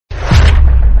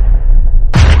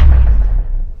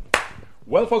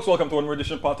Well, folks, welcome to one more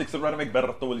edition of Politics and Random.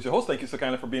 Egberto Will is your host. Thank you so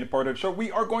kindly for being a part of the show.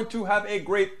 We are going to have a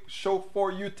great show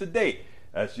for you today.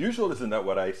 As usual, isn't that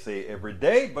what I say every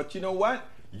day? But you know what?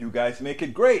 You guys make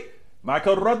it great.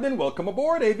 Michael Rudnin, welcome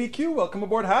aboard. AVQ, welcome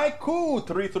aboard. Haiku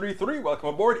 333, welcome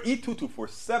aboard.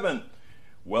 E2247,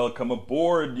 welcome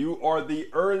aboard. You are the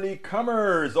early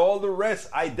comers. All the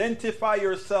rest, identify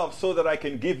yourself so that I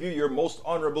can give you your most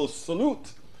honorable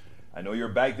salute. I know you're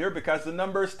back there because the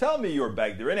numbers tell me you're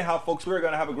back there. Anyhow, folks, we're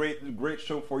going to have a great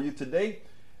show for you today.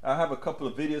 I have a couple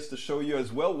of videos to show you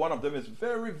as well. One of them is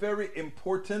very, very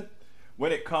important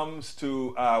when it comes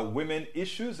to women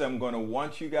issues. I'm going to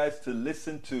want you guys to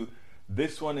listen to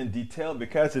this one in detail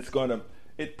because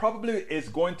it probably is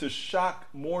going to shock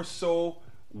more so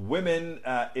women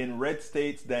in red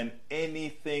states than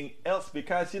anything else,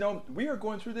 because, you know, we are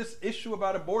going through this issue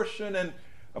about abortion and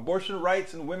abortion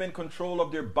rights and women control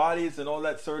of their bodies and all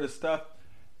that sort of stuff.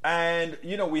 And,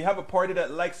 you know, we have a party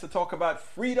that likes to talk about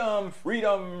freedom,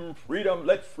 freedom, freedom,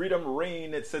 let freedom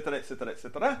reign, etc., etc.,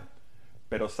 etc.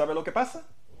 Pero sabe lo que pasa?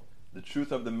 The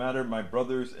truth of the matter, my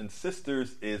brothers and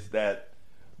sisters, is that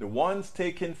the ones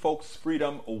taking folks'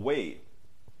 freedom away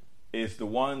is the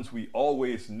ones we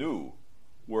always knew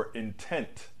were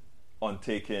intent on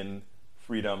taking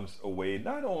freedoms away,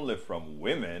 not only from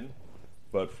women,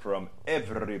 but from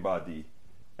everybody.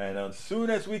 And as soon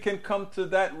as we can come to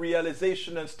that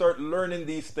realization and start learning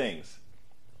these things,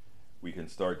 we can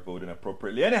start voting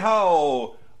appropriately.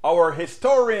 Anyhow, our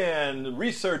historian,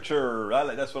 researcher,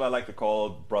 that's what I like to call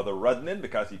Brother Rudnin,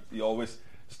 because he always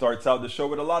starts out the show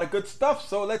with a lot of good stuff.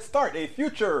 So let's start. A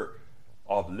future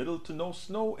of little to no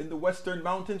snow in the western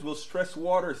mountains will stress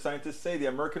water. Scientists say the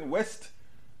American West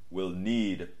will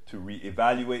need to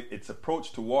reevaluate its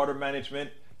approach to water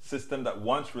management system that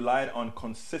once relied on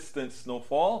consistent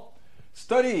snowfall.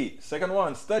 Second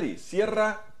one,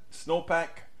 Sierra snowpack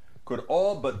could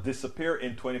all but disappear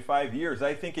in 25 years.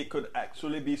 I think it could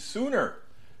actually be sooner.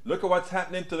 Look at what's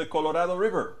happening to the Colorado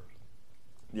River.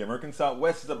 The American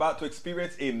Southwest is about to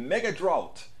experience a mega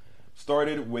drought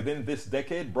started within this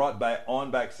decade, brought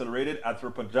on by accelerated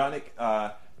anthropogenic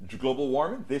global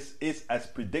warming. This is as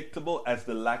predictable as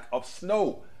the lack of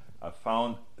snow. I've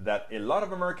found that a lot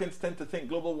of Americans tend to think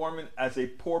global warming as a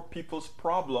poor people's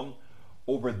problem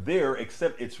over there,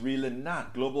 except it's really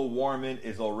not. Global warming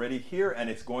is already here, and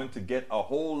it's going to get a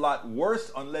whole lot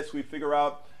worse unless we figure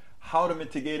out how to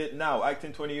mitigate it now.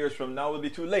 Acting 20 years from now will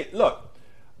be too late. Look,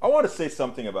 I want to say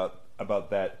something about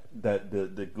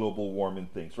the global warming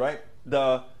things, right?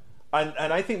 And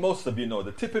I think most of you know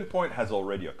the tipping point has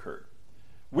already occurred.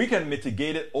 We can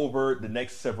mitigate it over the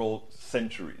next several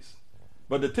centuries.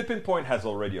 But the tipping point has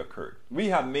already occurred. We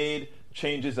have made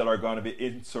changes that are going to be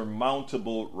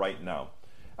insurmountable right now.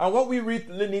 And what we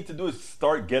really need to do is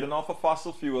start getting off of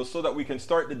fossil fuels so that we can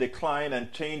start the decline and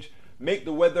make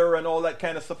the weather and all that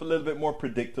kind of stuff a little bit more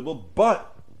predictable.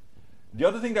 But the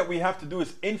other thing that we have to do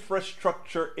is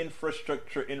infrastructure.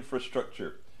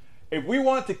 If we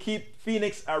want to keep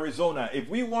Phoenix, Arizona, if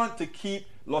we want to keep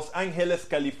Los Angeles,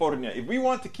 California, if we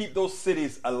want to keep those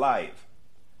cities alive,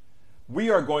 we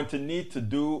are going to need to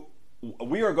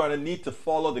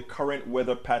follow the current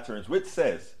weather patterns, which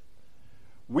says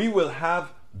we will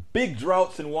have big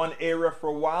droughts in one area for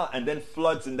a while and then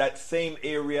floods in that same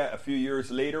area a few years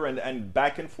later, and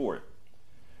back and forth.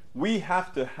 We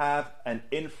have to have an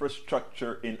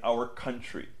infrastructure in our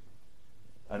country,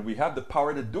 and we have the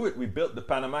power to do it. We built the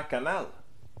Panama Canal.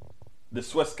 The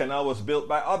Suez Canal was built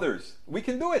by others. We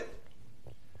can do it.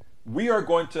 We are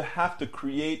going to have to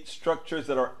create structures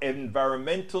that are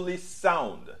environmentally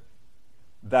sound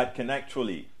that can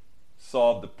actually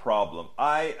solve the problem.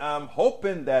 I am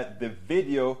hoping that the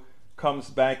video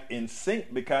comes back in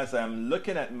sync, because I'm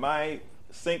looking at my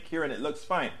sync here and it looks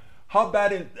fine. How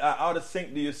bad out of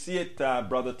sync do you see it,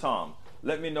 Brother Tom?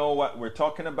 Let me know what we're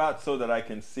talking about so that I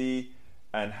can see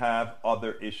and have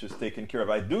other issues taken care of.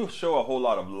 I do show a whole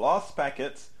lot of lost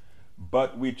packets,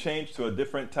 but we changed to a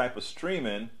different type of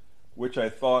streaming, which I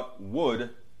thought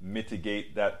would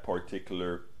mitigate that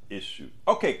particular issue.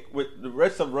 Okay, with the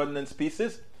rest of Rudnin's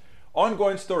pieces,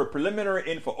 ongoing story,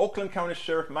 preliminary info. Oakland County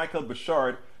Sheriff Michael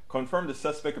Bouchard confirmed the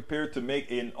suspect appeared to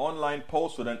make an online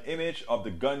post with an image of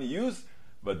the gun used,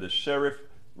 but the sheriff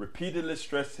repeatedly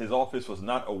stressed his office was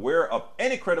not aware of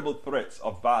any credible threats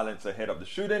of violence ahead of the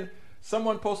shooting.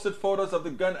 Someone posted photos of the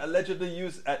gun allegedly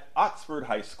used at Oxford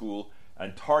High School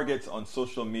and targets on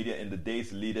social media in the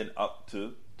days leading up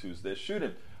to Tuesday's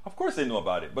shooting. Of course they know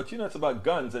about it, but you know it's about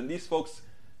guns, and these folks,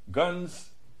 guns,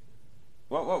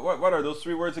 what are those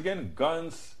three words again?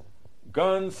 Guns,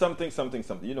 something.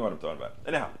 You know what I'm talking about.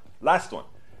 Anyhow, last one.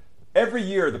 Every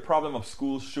year the problem of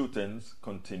school shootings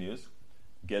continues.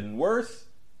 getting worse,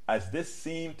 as this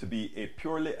seemed to be a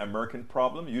purely American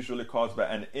problem, usually caused by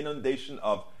an inundation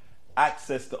of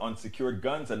access to unsecured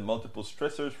guns and multiple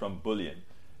stressors from bullying.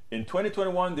 In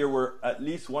 2021, there were at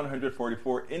least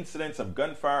 144 incidents of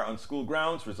gunfire on school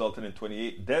grounds, resulting in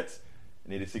 28 deaths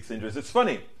and 86 injuries. It's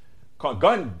funny.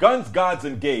 Guns, Gods,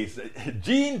 and Gays.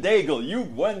 Gene Daigle,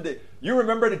 you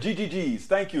remember the GGGs.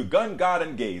 Thank you. Gun, God,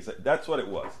 and Gays. That's what it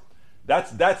was.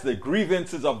 That's the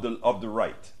grievances of the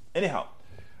right. Anyhow,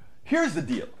 here's the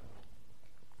deal.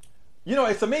 You know,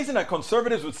 it's amazing that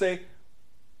conservatives would say,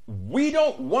 we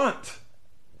don't want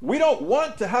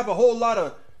to have a whole lot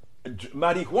of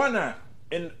marijuana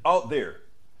out there.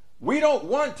 We don't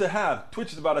want to have,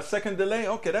 Twitch is about a second delay.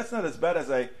 Okay, that's not as bad as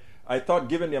I thought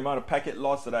given the amount of packet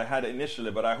loss that I had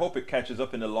initially, but I hope it catches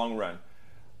up in the long run.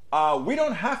 We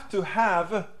don't have to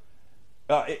have,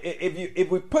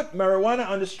 if we put marijuana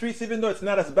on the streets, even though it's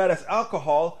not as bad as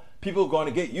alcohol, people are going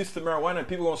to get used to marijuana and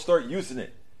people are going to start using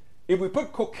it. If we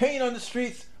put cocaine on the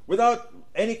streets without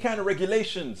any kind of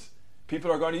regulations,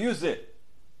 people are going to use it.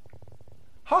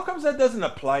 How comes that doesn't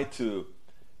apply to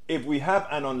if we have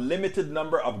an unlimited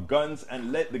number of guns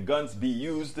and let the guns be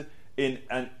used in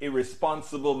an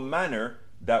irresponsible manner,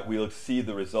 that we'll see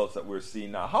the results that we're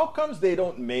seeing now? How comes they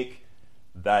don't make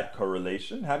that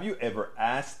correlation? Have you ever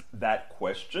asked that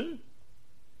question?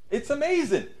 It's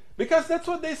amazing, because that's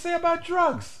what they say about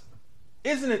drugs.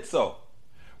 Isn't it so?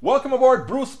 Welcome aboard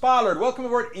Bruce Pollard. Welcome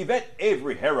aboard Yvette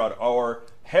Avery Herod, our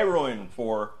heroine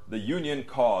for the union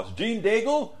cause. Gene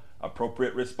Daigle,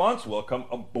 appropriate response. Welcome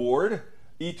aboard.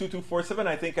 E2247,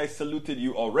 I think I saluted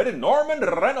you already. Norman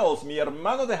Reynolds, mi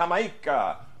hermano de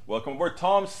Jamaica. Welcome aboard.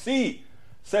 Tom C.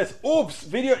 says, oops,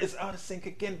 video is out of sync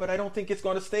again, but I don't think it's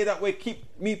going to stay that way.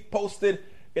 Keep me posted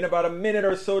in about a minute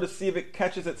or so to see if it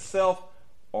catches itself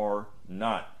or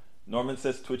not. Norman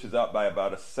says Twitch is out by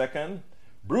about a second.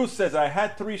 Bruce says, I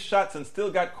had 3 shots and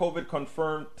still got COVID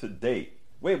confirmed today.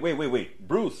 Wait.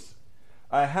 Bruce,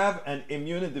 I have an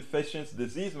immunodeficiency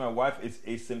disease. My wife is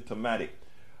asymptomatic.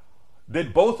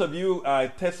 Did both of you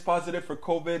test positive for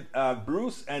COVID,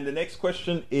 Bruce? And the next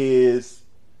question is,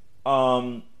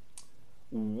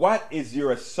 what is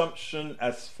your assumption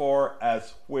as far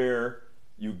as where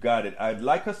you got it? I'd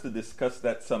like us to discuss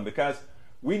that some, because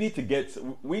we need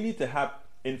to have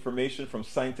information from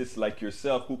scientists like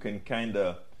yourself who can kind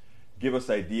of give us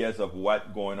ideas of what's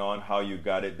going on, how you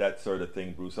got it, that sort of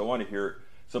thing, Bruce. I want to hear it.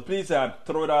 So please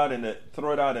throw it out in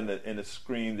the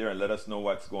screen there and let us know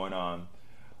what's going on.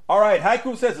 All right,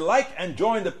 Haiku says, like and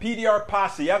join the PDR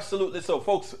posse. Absolutely so.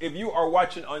 Folks, if you are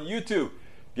watching on YouTube,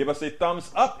 give us a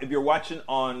thumbs up. If you're watching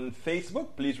on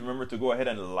Facebook, please remember to go ahead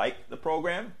and like the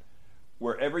program.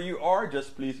 Wherever you are,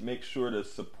 just please make sure to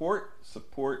support.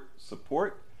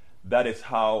 That is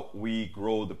how we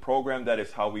grow the program. That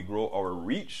is how we grow our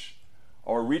reach.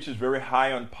 Our reach is very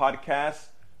high on podcasts.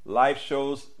 Live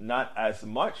shows, not as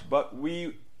much, but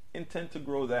we intend to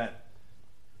grow that.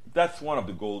 That's one of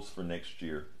the goals for next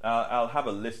year. I'll have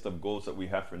a list of goals that we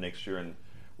have for next year, and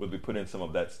we'll be putting some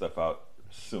of that stuff out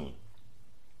soon.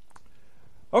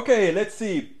 Okay, let's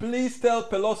see. Please tell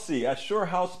Pelosi, assure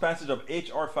House passage of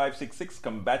H.R. 566,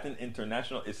 Combating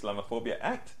International Islamophobia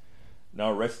Act,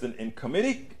 now resting in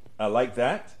committee. I like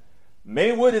that.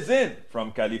 Maywood is in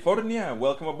from California.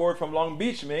 Welcome aboard from Long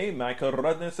Beach, May. Michael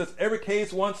Rudner says, Eric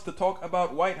Hayes wants to talk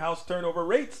about White House turnover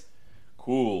rates.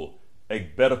 Cool.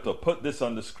 Egberto, put this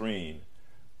on the screen.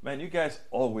 Man, you guys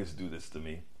always do this to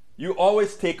me. You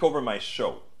always take over my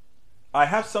show. I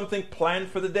have something planned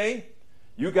for the day.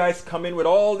 You guys come in with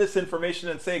all this information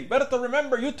and say, Egberto,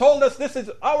 remember, you told us this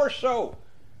is our show.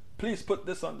 Please put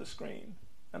this on the screen.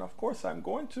 And of course I'm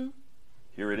going to.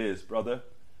 Here it is, brother.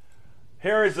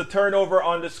 Here is the turnover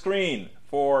on the screen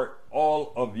for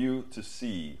all of you to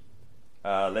see.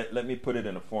 Let me put it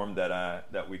in a form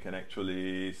that we can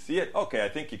actually see it. Okay, I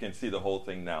think you can see the whole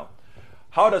thing now.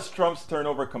 How does Trump's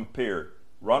turnover compare?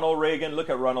 Ronald Reagan, look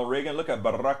at Ronald Reagan. Look at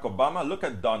Barack Obama. Look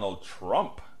at Donald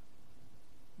Trump.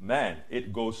 Man,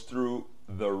 it goes through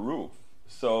the roof.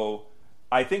 So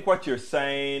I think what you're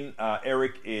saying,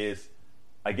 Eric, is,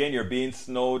 again, you're being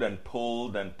snowed and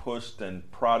pulled and pushed and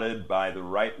prodded by the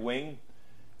right wing.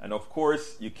 And of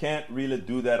course, you can't really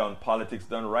do that on Politics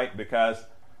Done Right, because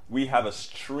we have a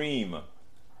stream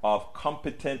of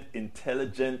competent,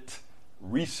 intelligent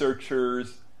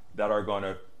researchers that are going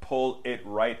to pull it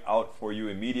right out for you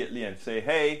immediately and say,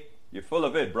 hey, you're full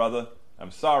of it, brother. I'm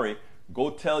sorry.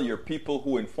 Go tell your people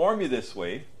who inform you this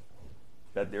way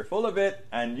that they're full of it,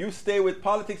 and you stay with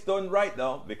Politics Done Right,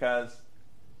 though, because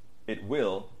it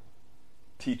will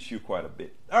teach you quite a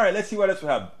bit. All right, let's see what else we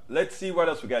have. Let's see what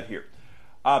else we got here.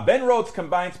 Ben Rhodes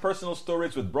combines personal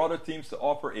stories with broader themes to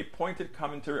offer a pointed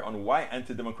commentary on why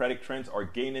anti-democratic trends are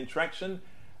gaining traction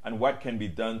and what can be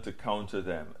done to counter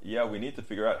them. Yeah, we need to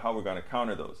figure out how we're going to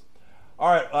counter those. All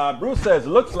right, Bruce says,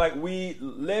 looks like we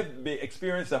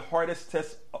experienced the hardest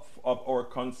test of our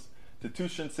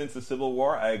constitution since the Civil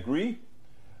War. I agree.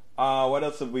 What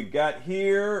else have we got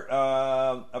here?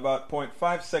 About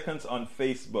 0.5 seconds on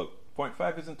Facebook.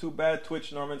 0.5 isn't too bad.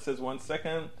 Twitch, Norman says 1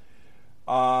 second.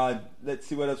 Let's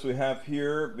see what else we have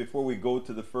here before we go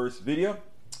to the first video.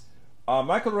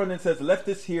 Michael Ronan says,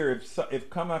 leftists here, if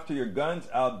come after your guns,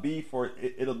 it'll be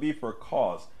for a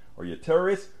cause. Are you a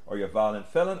terrorist? Are you a violent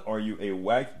felon? Are you a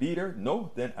wife beater?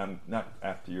 No, then I'm not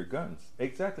after your guns.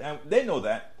 Exactly. And they know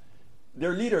that.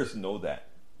 Their leaders know that.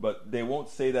 But they won't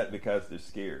say that because they're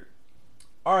scared.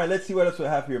 All right, let's see what else we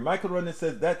have here. Michael Ronan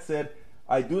says, that said,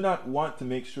 I do not want to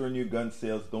make sure new gun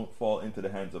sales don't fall into the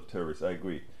hands of terrorists. I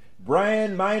agree.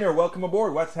 Brian Miner, welcome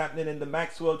aboard. What's happening in the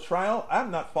Maxwell trial? I'm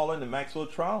not following the Maxwell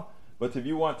trial, but if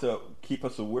you want to keep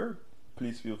us aware,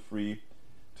 please feel free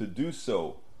to do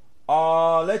so.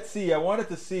 Let's see. I wanted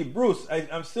to see, Bruce,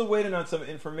 I'm still waiting on some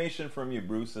information from you,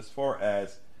 Bruce, as far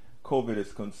as COVID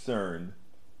is concerned.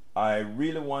 I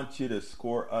really want you to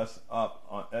score us up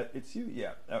on, it's you?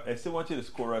 Yeah. I still want you to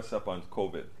score us up on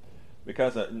COVID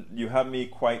because you have me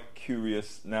quite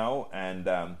curious now, and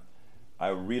I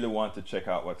really want to check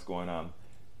out what's going on.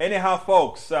 Anyhow,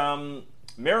 folks,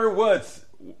 Mary Woods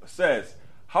says,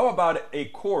 how about a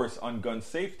course on gun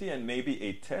safety and maybe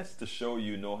a test to show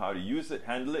you know how to use it,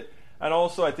 handle it? And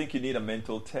also, I think you need a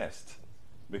mental test.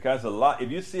 Because if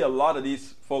you see a lot of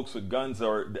these folks with guns,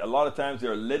 or a lot of times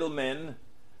they're little men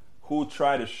who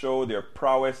try to show their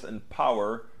prowess and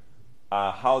power,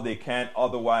 how they can't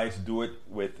otherwise do it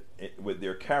with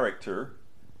their character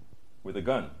with a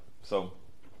gun. So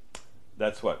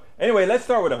that's what. Anyway, let's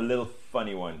start with a little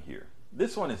funny one here.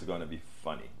 This one is going to be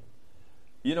funny.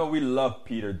 You know, we love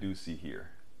Peter Doocy here.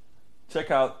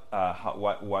 Check out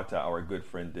what our good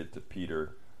friend did to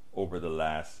Peter over the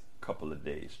last couple of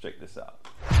days. Check this out.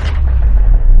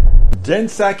 Jen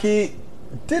Psaki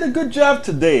did a good job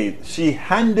today. She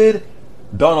handed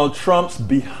Donald Trump's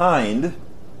behind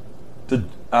to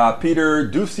Peter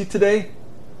Doocy today,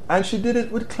 and she did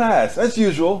it with class, as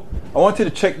usual. I want you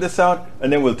to check this out,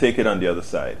 and then we'll take it on the other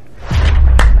side.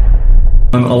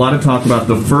 A lot of talk about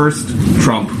the first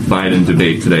Trump-Biden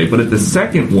debate today, but at the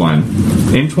second one,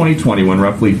 in 2020, when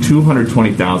roughly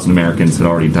 220,000 Americans had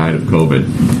already died of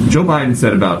COVID, Joe Biden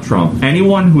said about Trump,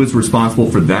 anyone who is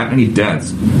responsible for that many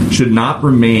deaths should not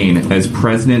remain as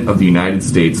president of the United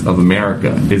States of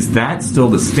America. Is that still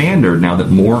the standard now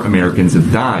that more Americans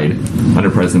have died under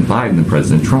President Biden than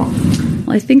President Trump?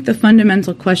 Well, I think the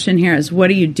fundamental question here is, what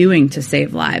are you doing to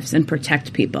save lives and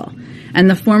protect people? And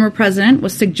the former president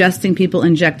was suggesting people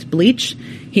inject bleach.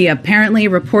 He apparently,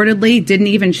 reportedly, didn't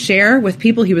even share with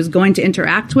people he was going to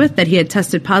interact with that he had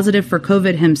tested positive for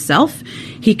COVID himself.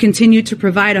 He continued to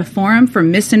provide a forum for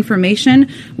misinformation,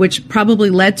 which probably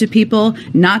led to people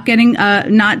not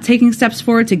taking steps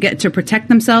forward to protect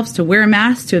themselves, to wear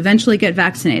masks, to eventually get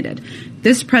vaccinated.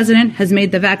 This president has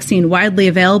made the vaccine widely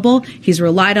available. He's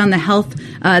relied on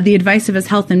the advice of his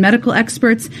health and medical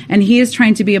experts, and he is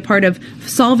trying to be a part of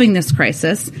solving this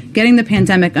crisis, getting the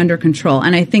pandemic under control.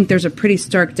 And I think there's a pretty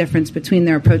stark difference between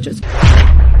their approaches.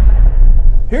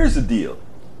 Here's the deal.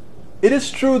 It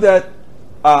is true that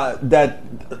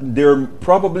there are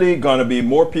probably going to be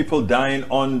more people dying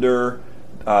under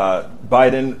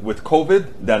Biden with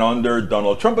COVID than under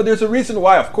Donald Trump. But there's a reason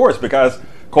why, of course, because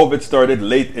COVID started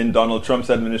late in Donald Trump's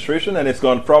administration, and it's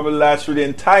going to probably last through the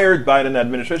entire Biden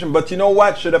administration. But you know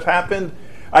what should have happened?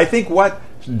 I think what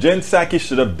Jen Psaki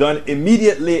should have done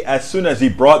immediately as soon as he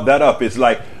brought that up is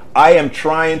like, I am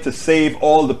trying to save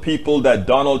all the people that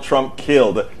Donald Trump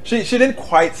killed. She didn't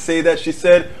quite say that. She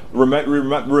said,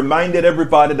 reminded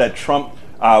everybody that Trump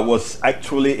was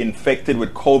actually infected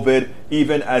with COVID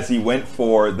even as he went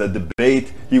for the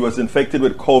debate. He was infected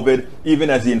with COVID even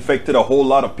as he infected a whole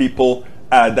lot of people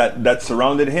that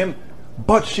surrounded him.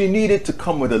 But she needed to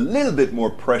come with a little bit more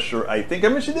pressure, I think. I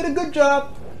mean, she did a good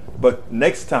job. But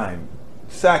next time,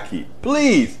 Psaki,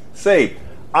 please say,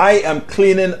 I am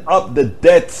cleaning up the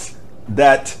debts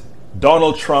that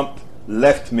Donald Trump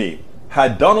left me.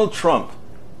 Had Donald Trump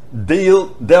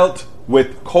dealt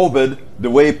with COVID the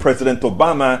way President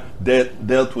Obama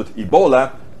dealt with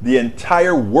Ebola, the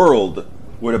entire world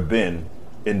would have been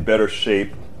in better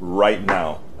shape right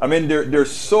now. I mean,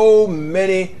 there's so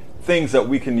many things that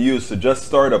we can use to just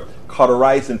start up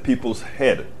cauterizing people's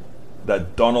head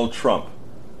that Donald Trump,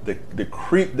 the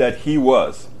creep that he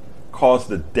was, caused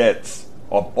the deaths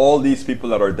of all these people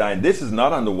that are dying. This is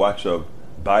not on the watch of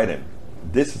Biden.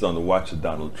 This is on the watch of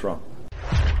Donald Trump.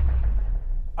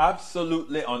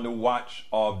 Absolutely on the watch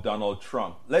of Donald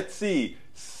Trump. Let's see.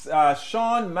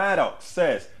 Sean Maddox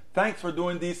says, thanks for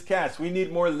doing these casts. We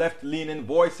need more left-leaning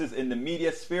voices in the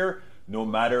media sphere, no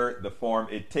matter the form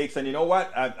it takes. And you know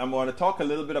what? I'm going to talk a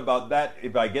little bit about that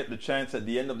if I get the chance at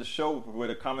the end of the show with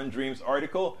a Common Dreams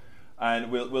article.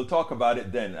 And we'll talk about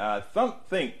it then. I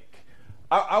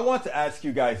want to ask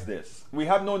you guys this. We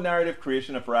have no narrative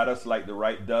creation apparatus like the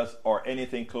right does or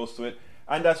anything close to it.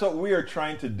 And that's what we are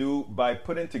trying to do by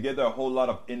putting together a whole lot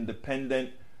of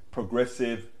independent,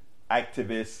 progressive,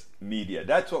 activist media.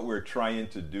 That's what we're trying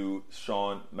to do,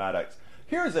 Sean Maddox.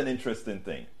 Here's an interesting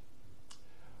thing.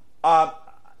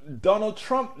 Donald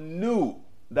Trump knew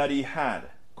that he had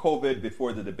COVID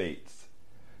before the debates.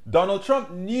 Donald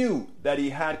Trump knew that he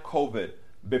had COVID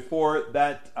before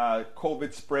that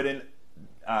COVID spreading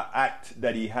act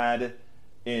that he had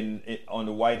on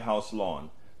the White House lawn.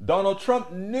 Donald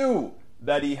Trump knew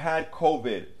that he had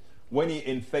COVID when he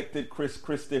infected Chris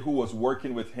Christie, who was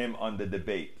working with him on the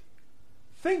debate.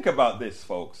 Think about this,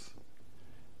 folks.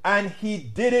 And he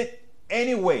did it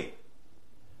anyway.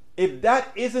 If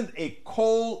that isn't a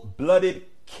cold-blooded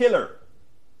killer,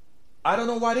 I don't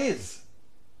know what is.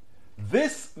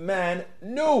 This man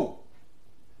knew.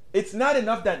 It's not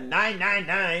enough that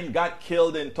 999 got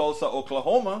killed in Tulsa,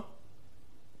 Oklahoma,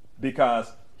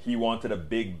 because he wanted a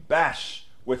big bash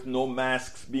with no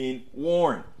masks being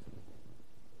worn.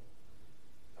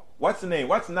 What's the name?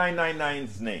 What's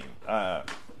 999's name?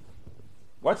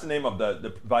 What's the name of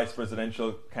the vice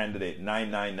presidential candidate,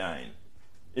 999?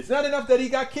 It's not enough that he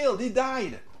got killed. He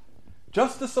died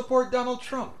just to support Donald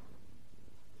Trump.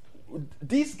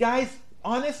 These guys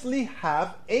honestly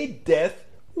have a death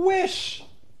wish.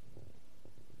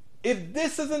 If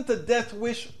this isn't a death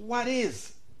wish, what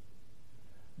is?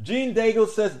 Gene Daigle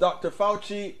says Dr.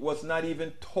 Fauci was not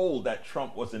even told that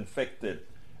Trump was infected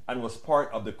and was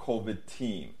part of the COVID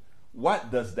team.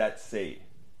 What does that say?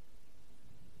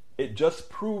 It just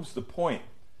proves the point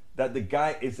that the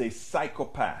guy is a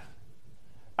psychopath.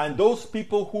 And those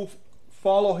people who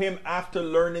follow him after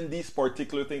learning these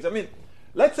particular things, I mean,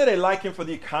 let's say they like him for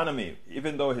the economy,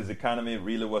 even though his economy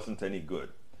really wasn't any good.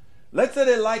 Let's say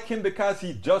they like him because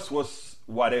he just was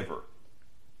whatever.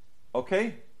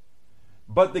 Okay?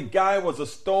 But the guy was a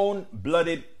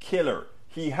stone-blooded killer.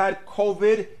 He had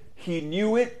COVID, he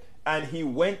knew it, and he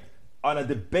went on a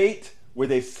debate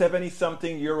with a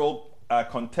 70-something-year-old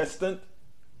contestant.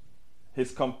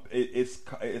 His what is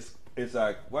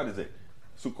it?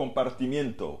 Su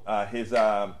compartimiento.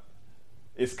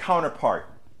 His counterpart.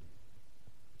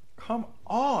 Come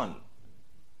on.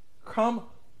 Come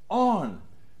on.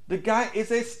 The guy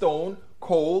is a stone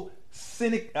cold,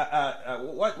 cynic.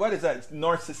 What is that?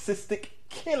 Narcissistic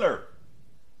killer.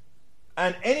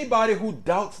 And anybody who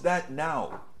doubts that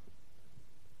now,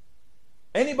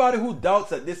 anybody who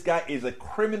doubts that this guy is a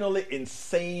criminally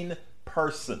insane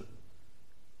person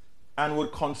and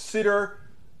would consider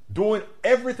doing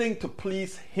everything to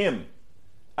please him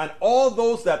and all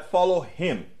those that follow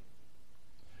him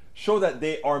show that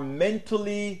they are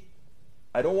mentally,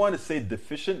 I don't want to say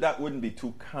deficient, that wouldn't be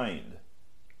too kind.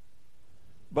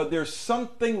 But there's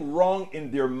something wrong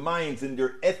in their minds, in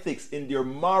their ethics, in their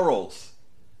morals,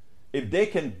 if they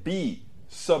can be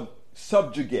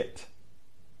subjugate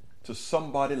to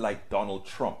somebody like Donald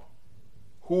Trump,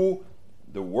 who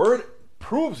the word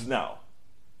proves now,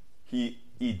 he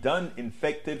done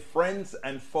infected friends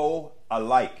and foe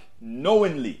alike,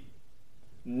 knowingly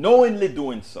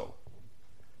doing so.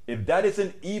 If that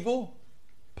isn't evil,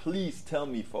 please tell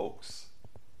me, folks,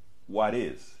 what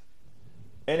is?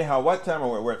 Anyhow, what time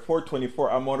are we? We're at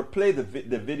 4:24. I'm going to play the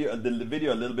video a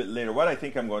little bit later. What I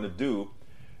think I'm going to do,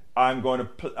 I'm going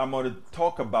to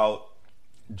talk about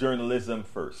journalism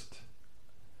first.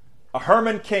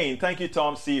 Herman Cain, thank you,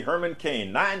 Tom C. Herman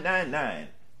Cain, 999.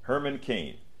 Herman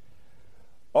Cain.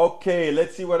 Okay,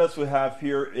 let's see what else we have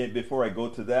here before I go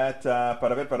to that.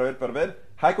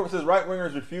 High Court says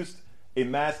right-wingers refused a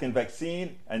mask and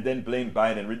vaccine and then blame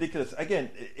Biden. Ridiculous. Again,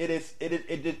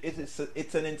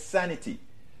 it's an insanity.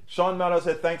 Sean Maddow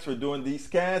said, thanks for doing these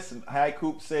casts. High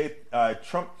Coop say,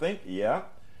 Trump think? Yeah.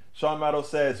 Sean Maddow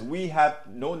says, we have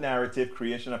no narrative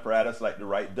creation apparatus like the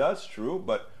right does. True,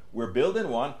 but we're building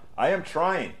one. I am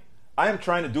trying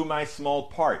to do my small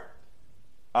part.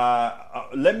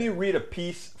 Let me read a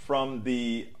piece from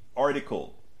the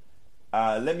article.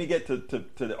 Let me get to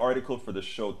the article for the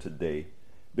show today.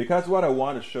 Because what I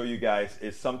want to show you guys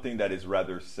is something that is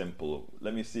rather simple.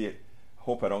 Let me see.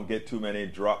 Hope I don't get too many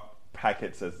drop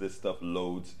packets as this stuff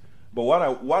loads. But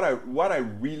what I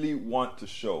really want to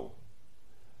show,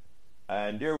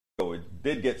 and there we go.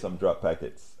 did get some drop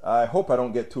packets. I hope I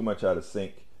don't get too much out of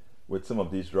sync with some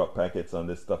of these drop packets on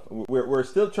this stuff. We're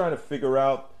still trying to figure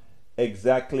out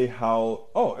exactly how.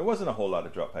 Oh, it wasn't a whole lot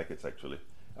of drop packets actually.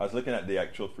 I was looking at the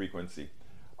actual frequency.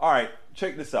 All right,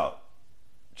 check this out.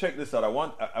 Check this out.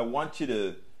 I want you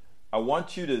to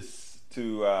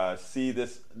see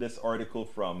this article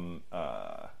from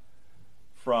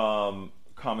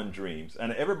Common Dreams.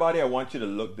 And everybody, I want you to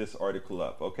look this article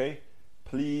up. Okay,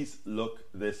 please look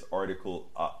this article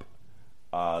up.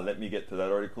 Let me get to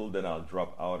that article, then I'll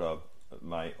drop out of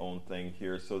my own thing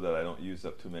here so that I don't use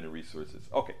up too many resources.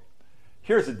 Okay,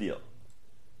 here's the deal.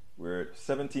 We're at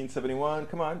 1771.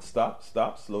 Come on, stop,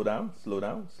 slow down,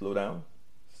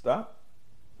 stop.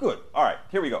 Good. All right,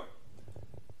 here we go.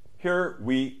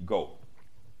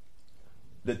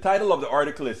 The title of the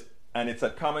article is, and it's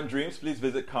at Common Dreams. Please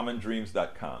visit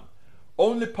commondreams.com.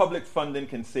 Only public funding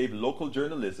can save local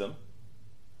journalism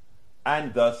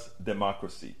and thus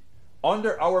democracy.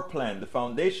 Under our plan, the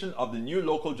foundation of the new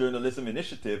local journalism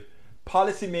initiative,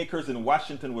 policymakers in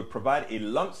Washington would provide a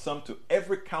lump sum to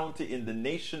every county in the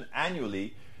nation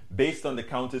annually based on the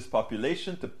county's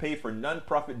population to pay for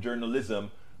nonprofit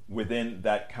journalism within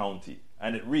that county.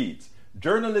 And it reads,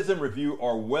 Journalism Review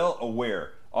are well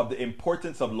aware of the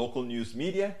importance of local news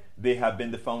media. They have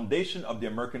been the foundation of the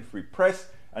American free press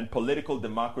and political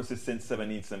democracy since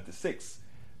 1776.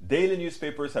 Daily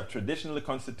newspapers have traditionally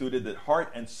constituted the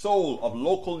heart and soul of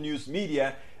local news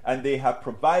media, and they have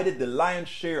provided the lion's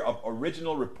share of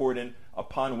original reporting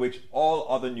upon which all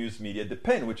other news media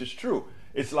depend, which is true.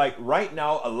 It's like right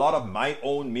now, a lot of my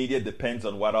own media depends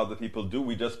on what other people do.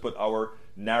 We just put our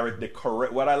narrative,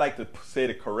 what I like to say,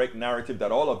 the correct narrative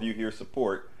that all of you here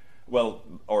support, well,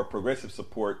 our progressive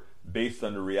support based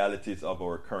on the realities of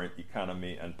our current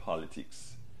economy and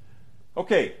politics.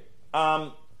 Okay,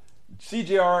 CJR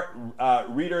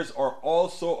readers are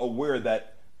also aware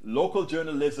that local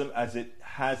journalism, as it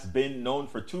has been known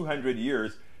for 200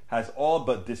 years, has all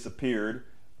but disappeared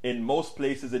in most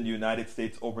places in the United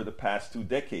States over the past 2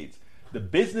 decades. The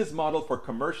business model for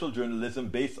commercial journalism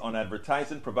based on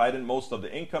advertising providing most of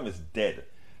the income is dead.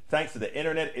 Thanks to the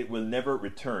internet, it will never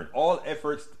return. All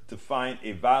efforts to find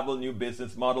a viable new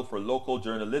business model for local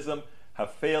journalism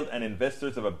have failed, and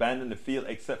investors have abandoned the field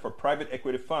except for private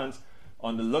equity funds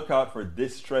on the lookout for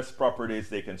distressed properties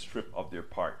they can strip of their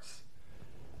parts.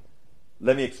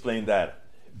 Let me explain that.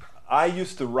 I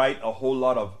used to write a whole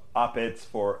lot of op-eds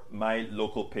for my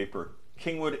local paper,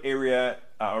 Kingwood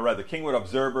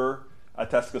Observer,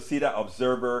 Atascocita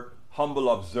Observer, Humble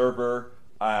Observer,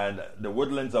 and the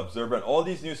Woodlands Observer, and all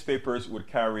these newspapers would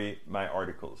carry my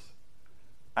articles.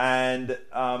 And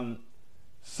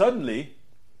suddenly,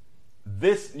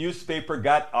 this newspaper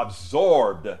got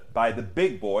absorbed by the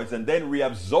big boys and then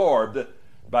reabsorbed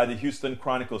by the Houston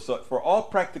Chronicle. So for all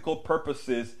practical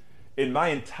purposes, in my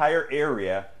entire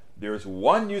area, there's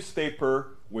one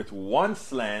newspaper with one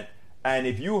slant, and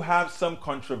if you have some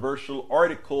controversial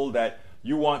article that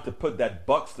you want to put that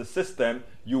bucks the system,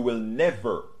 you will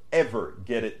never, ever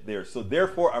get it there. So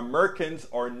therefore, Americans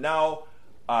are now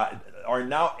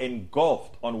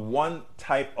engulfed on one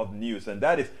type of news, and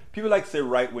that is, people like to say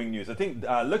right-wing news. I think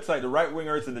looks like the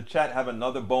right-wingers in the chat have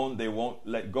another bone they won't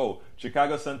let go.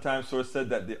 Chicago Sun-Times source said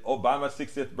that the Obama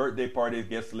 60th birthday party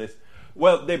guest list.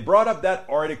 Well, they brought up that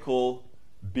article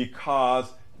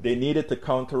because they needed to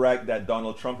counteract that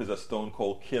Donald Trump is a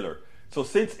stone-cold killer. So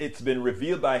since it's been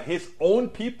revealed by his own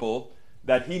people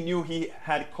that he knew he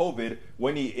had COVID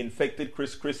when he infected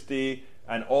Chris Christie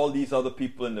and all these other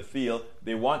people in the field,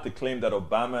 they want to claim that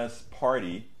Obama's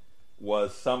party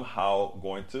was somehow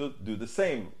going to do the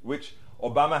same, which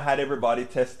Obama had everybody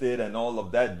tested and all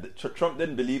of that. Trump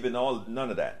didn't believe in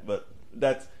none of that. But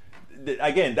that's,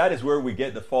 again, that is where we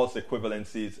get the false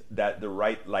equivalencies that the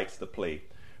right likes to play.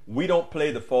 We don't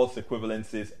play the false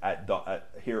equivalencies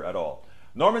here at all.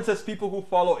 Norman says people who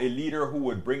follow a leader who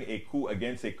would bring a coup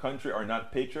against a country are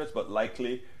not patriots, but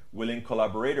likely willing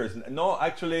collaborators. No,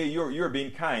 actually, you're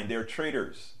being kind. They're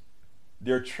traitors.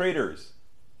 They're traitors.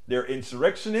 They're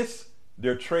insurrectionists.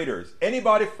 They're traitors.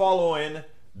 Anybody following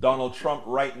Donald Trump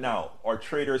right now are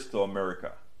traitors to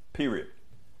America. Period.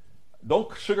 Don't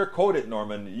sugarcoat it,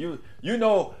 Norman. You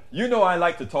know I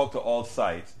like to talk to all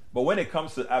sides, but when it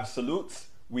comes to absolutes,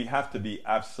 we have to be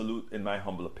absolute, in my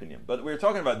humble opinion. But we're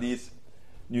talking about these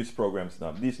news programs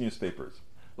now, these newspapers.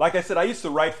 Like I said, I used to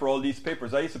write for all these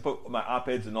papers. I used to put my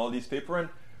op-eds in all these papers, and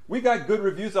we got good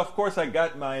reviews. Of course, I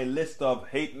got my list of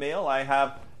hate mail. I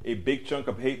have a big chunk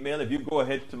of hate mail. If you go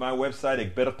ahead to my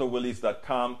website,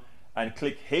 egbertowillies.com, and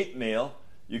click hate mail,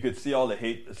 you could see all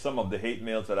the some of the hate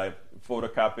mails that I've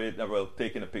photocopied,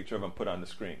 taken a picture of and put on the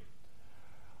screen.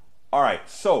 All right,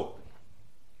 so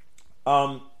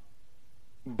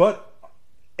But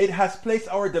it has placed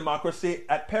our democracy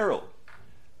at peril.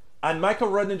 And Michael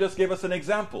Rudnin just gave us an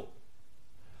example.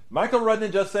 Michael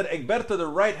Rudnin just said, Egberto, the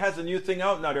right has a new thing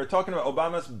out now. They're talking about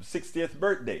Obama's 60th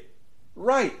birthday.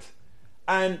 Right.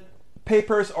 And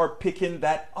papers are picking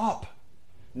that up.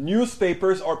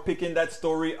 Newspapers are picking that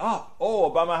story up. Oh,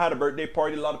 Obama had a birthday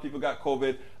party. A lot of people got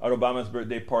COVID at Obama's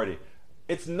birthday party.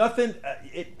 It's nothing.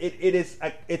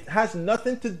 It has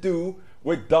nothing to do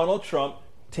with Donald Trump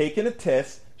taking a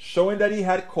test, showing that he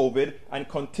had COVID, and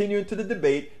continuing to the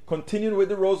debate, continuing with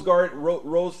the Rose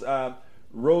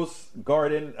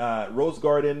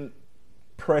Garden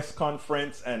press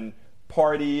conference and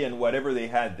party and whatever they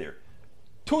had there.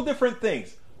 Two different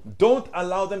things. Don't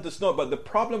allow them to snow. But the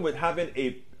problem with having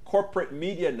a corporate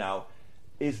media now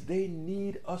is they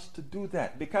need us to do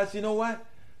that. Because you know what?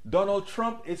 Donald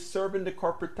Trump is serving the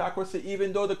corporatocracy,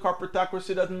 even though the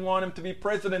corporatocracy doesn't want him to be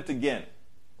president again.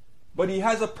 But he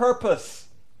has a purpose.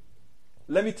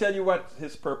 Let me tell you what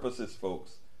his purpose is,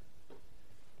 folks.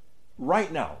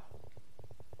 Right now,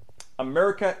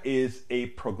 America is a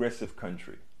progressive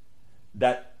country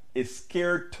that is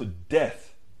scared to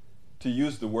death to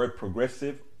use the word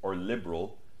progressive or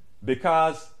liberal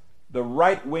because the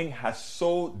right wing has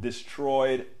so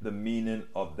destroyed the meaning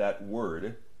of that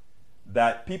word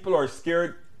that people are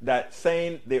scared that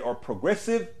saying they are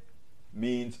progressive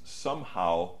means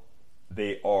somehow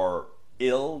they are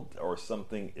ill or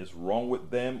something is wrong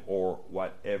with them or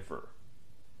whatever.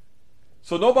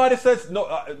 So nobody says no.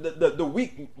 The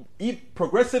weak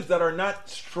progressives that are not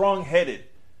strong-headed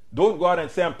don't go out and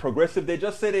say I'm progressive. They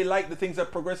just say they like the things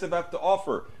that progressive have to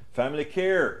offer: family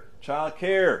care, child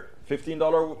care,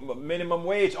 $15 minimum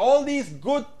wage, all these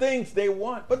good things they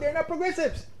want, but they're not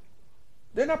progressives.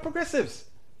 They're not progressives.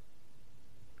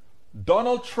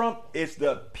 Donald Trump is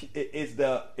the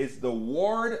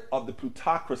ward of the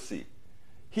plutocracy.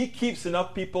 He keeps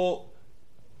enough people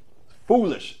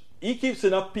foolish. He keeps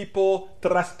enough people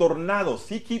trastornados.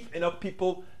 He keeps enough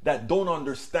people that don't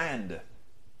understand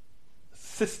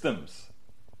systems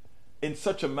in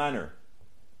such a manner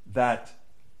that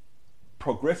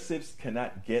progressives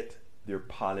cannot get their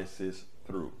policies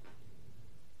through.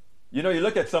 You know, you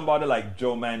look at somebody like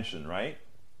Joe Manchin, right?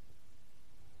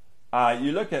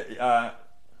 You look at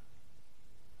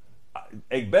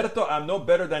Egberto, I'm no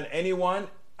better than anyone.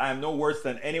 I'm no worse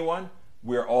than anyone.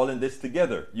 We're all in this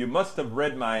together. You must have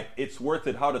read my It's Worth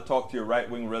It, How to Talk to Your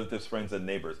Right-Wing Relatives, Friends, and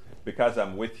Neighbors, because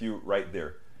I'm with you right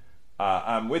there.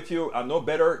 I'm with you. I'm no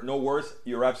better, no worse.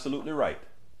 You're absolutely right.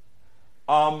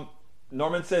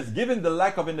 Norman says, given the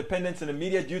lack of independence in the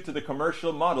media due to the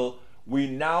commercial model, we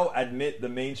now admit the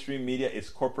mainstream media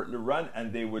is corporately run,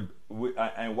 and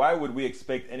and why would we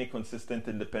expect any consistent,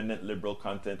 independent, liberal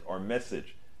content or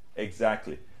message?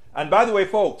 Exactly. And by the way,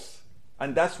 folks,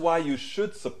 and that's why you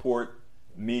should support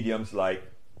mediums like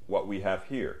what we have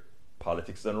here,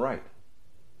 Politics Done Right.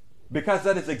 Because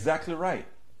that is exactly right.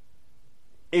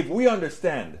 If we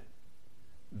understand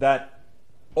that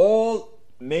all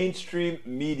mainstream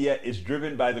media is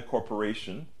driven by the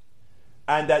corporation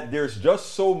and that there's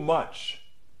just so much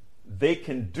they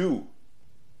can do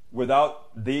without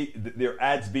their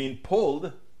ads being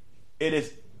pulled, it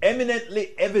is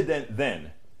eminently evident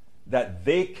then that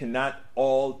they cannot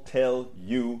all tell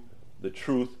you the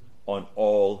truth on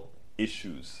all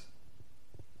issues.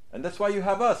 And that's why you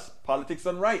have us, Politics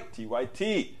Done Right,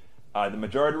 TYT, the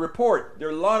Majority Report. There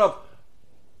are a lot of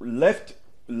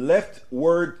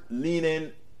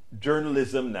leftward-leaning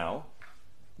journalism now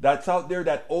that's out there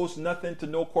that owes nothing to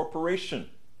no corporation.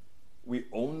 We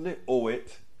only owe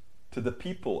it to the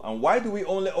people. And why do we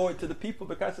only owe it to the people?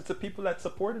 Because it's the people that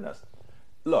supported us.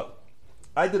 Look,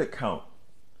 I did a count.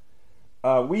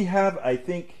 We have, I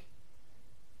think,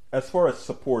 as far as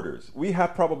supporters, we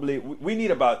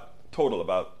need about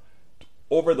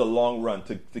over the long run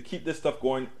to keep this stuff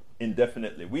going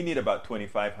indefinitely. We need about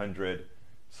 2,500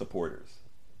 supporters.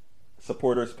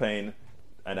 Supporters paying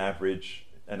an average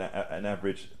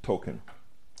token.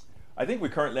 I think we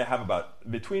currently have about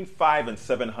between 500 and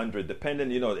 700,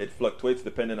 depending, it fluctuates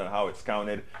depending on how it's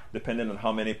counted, depending on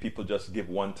how many people just give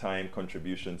one-time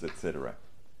contributions, etc.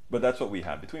 But that's what we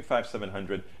have, between 500 and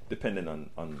 700, depending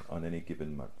on any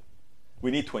given month.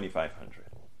 We need 2,500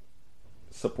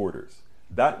 supporters.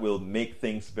 That will make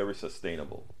things very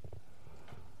sustainable.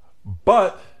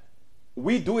 But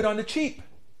we do it on the cheap.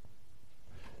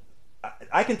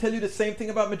 I can tell you the same thing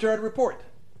about Majority Report.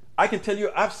 I can tell you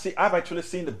I've actually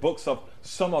seen the books of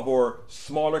some of our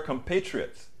smaller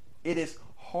compatriots. It is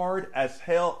hard as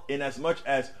hell in as much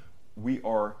as we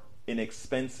are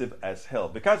inexpensive as hell.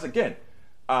 Because again,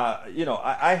 I'll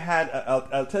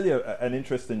tell you an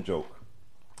interesting joke.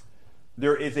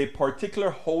 there is a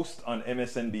particular host on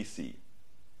MSNBC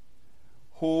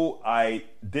who I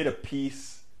did a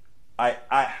piece, I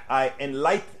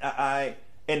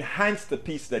enhanced the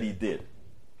piece that he did.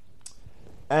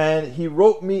 And he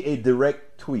wrote me a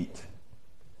direct tweet.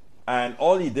 And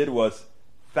all he did was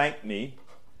thank me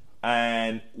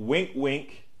and wink,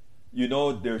 wink, you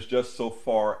know, there's just so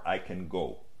far I can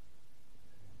go.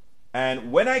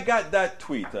 And when I got that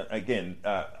tweet, again,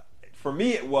 for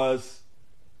me it was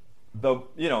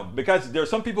because there are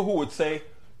some people who would say,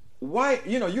 why,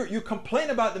 you complain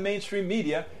about the mainstream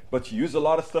media, but you use a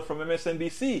lot of stuff from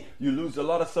MSNBC, you lose a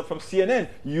lot of stuff from CNN,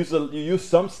 you use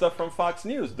some stuff from Fox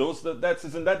News.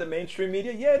 Isn't that the mainstream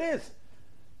media? Yeah, it is.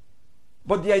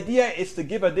 But the idea is to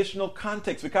give additional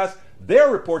context because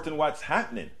they're reporting what's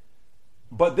happening,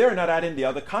 but they're not adding the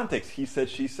other context. He said,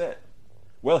 she said.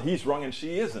 Well, he's wrong and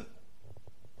she isn't.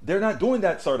 They're not doing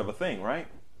that sort of a thing, right?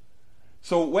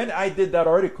 So when I did that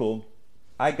article,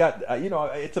 I got,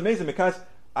 it's amazing because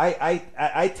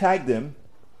I tagged him,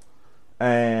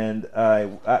 and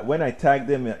when I tagged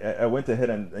him, I went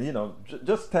ahead and,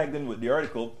 just tagged him with the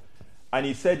article, and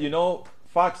he said,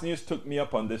 Fox News took me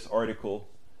up on this article,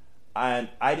 and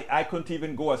I couldn't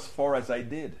even go as far as I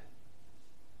did.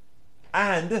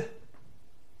 And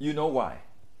you know why?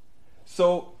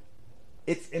 So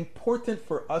it's important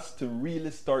for us to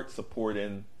really start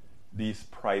supporting these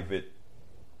private,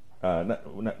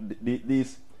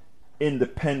 these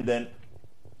independent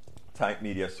type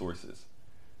media sources.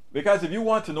 Because if you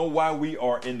want to know why we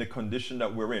are in the condition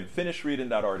that we're in, finish reading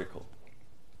that article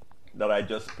that I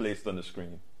just placed on the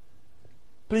screen.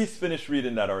 Please finish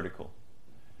reading that article.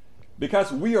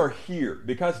 Because we are here,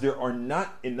 because there are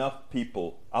not enough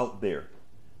people out there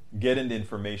getting the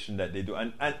information that they do.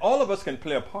 And all of us can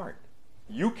play a part.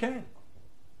 You can.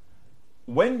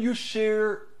 When you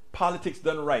share Politics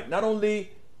Done Right, not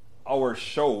only our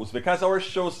shows, because our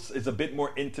shows is a bit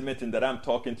more intimate in that I'm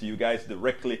talking to you guys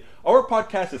directly. Our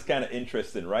podcast is kind of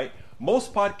interesting, right?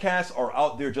 Most podcasts are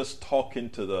out there just talking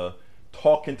to the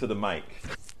mic.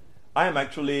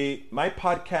 My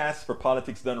podcasts for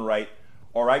Politics Done Right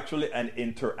are actually an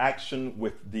interaction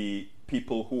with the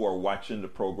people who are watching the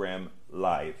program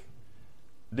live.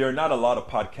 There are not a lot of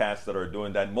podcasts that are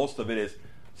doing that. Most of it is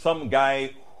some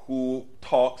guy who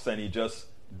talks and he just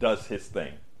does his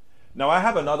thing. Now I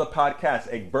have another podcast,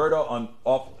 Egberto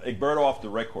Off the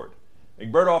Record.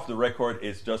 Egberto Off the Record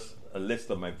is just a list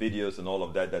of my videos and all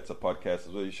of that. That's a podcast as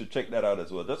well. You should check that out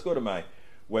as well. Just go to my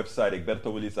website,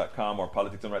 egbertowillies.com or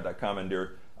politicsdoneright.com, and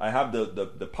there I have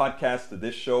the podcast to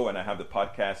this show, and I have the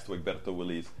podcast to Egberto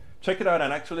Willies. Check it out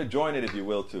and actually join it if you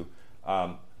will too.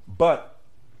 But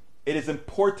it is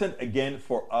important again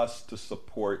for us to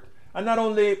support, and not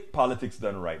only Politics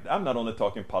Done Right. I'm not only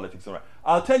talking Politics Done Right.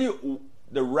 I'll tell you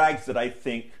the rags that I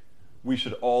think we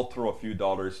should all throw a few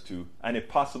dollars to, and if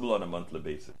possible on a monthly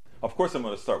basis. Of course, I'm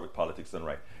going to start with Politics Done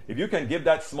Right. If you can give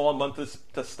that small monthly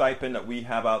stipend that we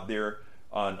have out there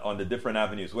on the different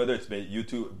avenues, whether it's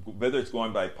YouTube, whether it's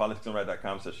going by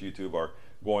politicsdoneright.com/YouTube or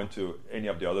going to any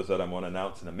of the others that I'm going to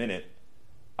announce in a minute,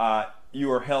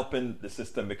 you are helping the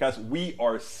system because we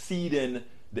are seeding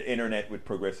the internet with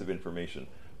progressive information.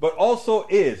 But also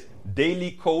is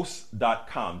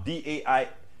dailykos.com,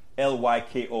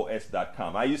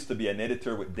 DAILYKOS.com. I used to be an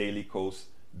editor with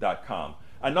dailykos.com.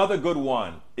 Another good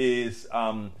one is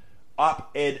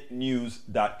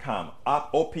opednews.com,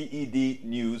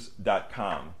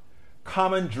 opednews.com,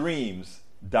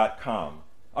 commondreams.com.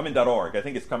 .org. I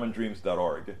think it's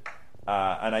commondreams.org.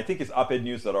 And I think it's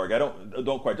opednews.org. I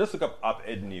don't quite. Just look up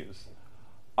Oped News.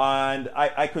 And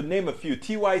I could name a few.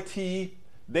 TYT,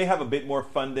 they have a bit more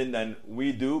funding than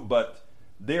we do, but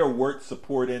they are worth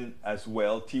supporting as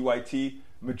well. TYT,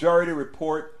 Majority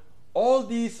Report, all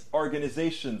these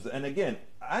organizations. And again,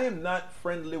 I am not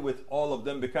friendly with all of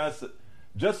them because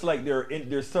just like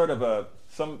there's sort of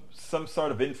some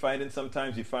sort of infighting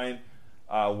sometimes you find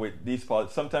with these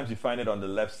politics. Sometimes you find it on the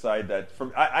left side that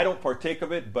I don't partake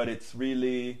of it, but it's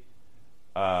really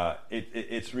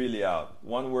it's really out.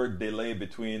 One word delay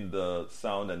between the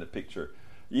sound and the picture.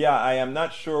 Yeah, I am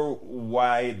not sure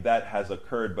why that has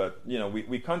occurred, but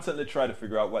we constantly try to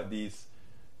figure out what these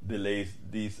delays,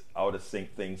 these out of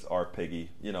sync things are, Peggy.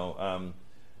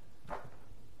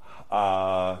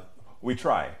 We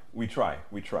try.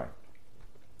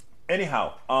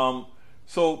 Anyhow,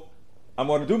 so I'm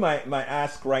going to do my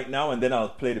ask right now, and then I'll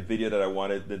play the video that I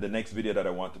wanted, the next video that I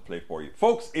want to play for you.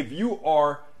 Folks, if you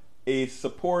are a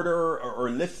supporter or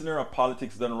listener of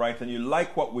Politics Done Right and you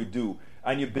like what we do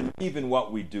and you believe in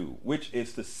what we do, which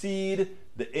is to seed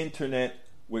the internet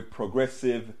with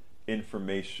progressive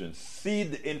information,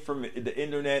 seed the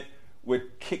internet with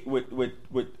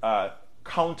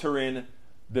countering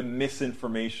the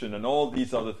misinformation and all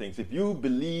these other things. If you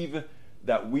believe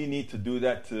that we need to do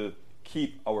that to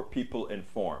keep our people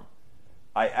informed,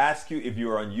 I ask you, if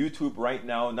you're on YouTube right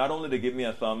now, not only to give me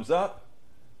a thumbs up,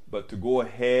 but to go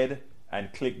ahead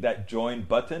and click that join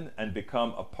button and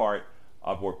become a part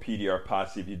of our PDR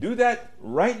Posse. If you do that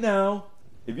right now,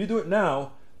 if you do it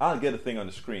now, I'll get a thing on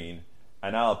the screen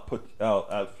and I'll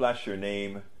flash your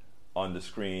name on the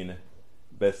screen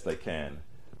best I can.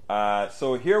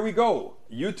 So here we go.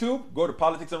 YouTube, go to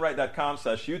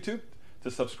politicsandright.com/YouTube to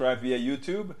subscribe via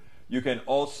YouTube. You can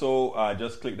also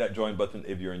just click that join button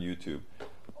if you're on YouTube.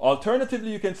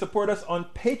 Alternatively, you can support us on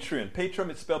Patreon.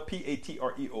 Patreon is spelled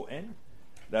Patreon.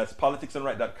 That's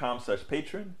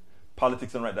politicsandright.com/Patreon.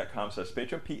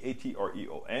 Politicsandright.com/Patreon.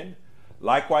 Patreon.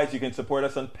 Likewise, you can support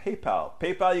us on PayPal.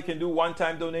 PayPal, you can do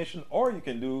one-time donation, or you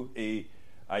can do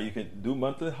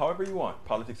monthly, however you want.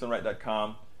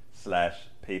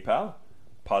 Politicsandright.com/PayPal.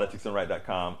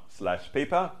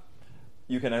 Politicsandright.com/PayPal.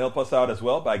 You can help us out as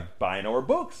well by buying our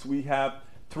books. We have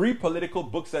 3 political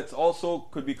books that also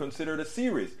could be considered a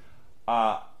series.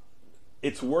 The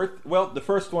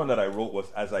first one that I wrote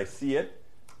was As I See It,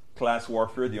 Class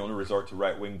Warfare, the Only Resort to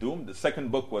Right-Wing Doom. The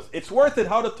second book was It's Worth It,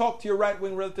 How to Talk to Your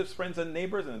Right-Wing Relatives, Friends, and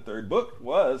Neighbors. And the third book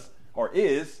what's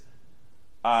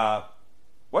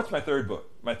my third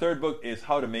book? My third book is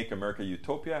How to Make America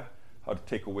Utopia, How to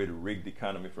Take Away the Rigged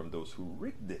Economy from Those Who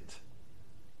Rigged It.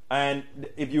 And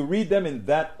if you read them in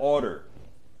that order,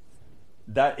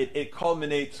 that it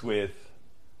culminates with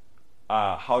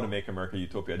How to Make America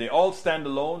Utopia. They all stand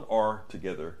alone or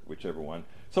together, whichever one.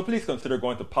 So please consider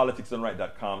going to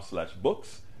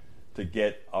politicsandright.com/books to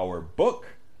get our book.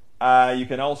 You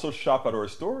can also shop at our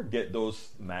store, get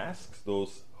those masks,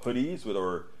 those hoodies with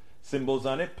our symbols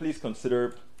on it. Please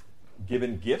consider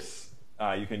giving gifts.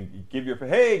 You can give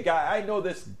hey guy, I know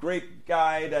this great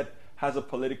guy that has a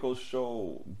political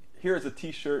show. Here's a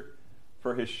t-shirt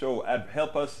for his show.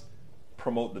 Help us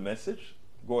promote the message.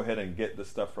 Go ahead and get the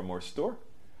stuff from our store.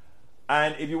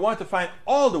 And if you want to find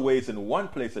all the ways in one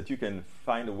place that you can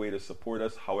find a way to support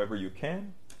us however you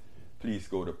can, please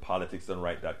go to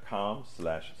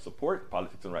politicsandright.com/support.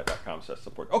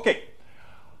 Politicsandright.com/support. Okay,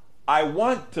 I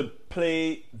want to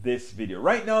play this video.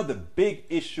 Right now, the big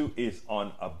issue is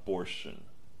on abortion,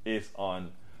 is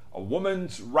on a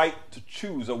woman's right to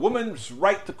choose, a woman's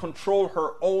right to control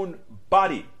her own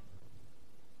body.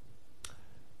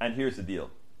 And here's the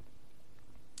deal.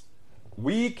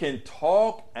 We can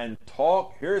talk and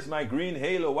talk. Here's my green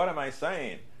halo. What am I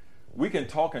saying? We can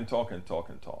talk and talk and talk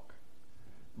and talk.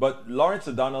 But Lawrence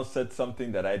O'Donnell said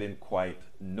something that I didn't quite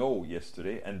know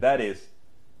yesterday, and that is,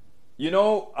 we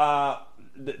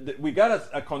got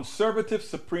a conservative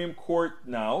Supreme Court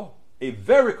now, a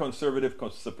very conservative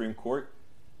Supreme Court,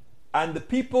 and the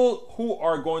people who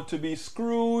are going to be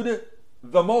screwed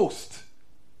the most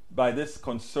by this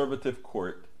conservative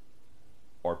court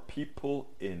are people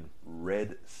in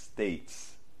red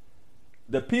states.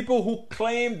 The people who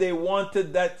claim they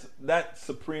wanted that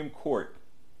Supreme Court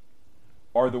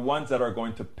are the ones that are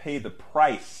going to pay the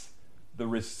price, the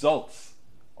results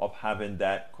of having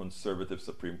that conservative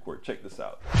Supreme Court. Check this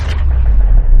out.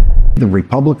 The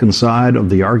Republican side of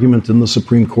the argument in the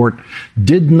Supreme Court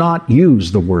did not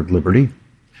use the word liberty.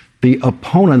 The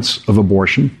opponents of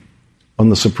abortion on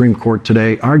the Supreme Court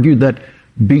today argued that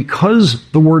because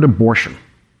the word abortion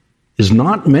is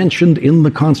not mentioned in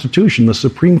the Constitution, the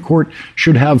Supreme Court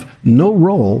should have no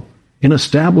role in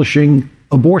establishing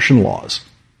abortion laws.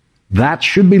 That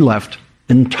should be left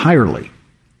entirely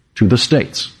to the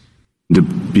states. To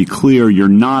be clear, you're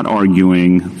not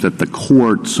arguing that the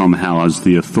court somehow has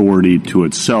the authority to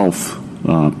itself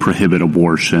prohibit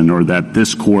abortion, or that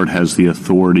this court has the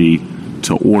authority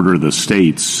to order the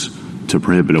states to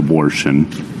prohibit abortion,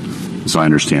 as I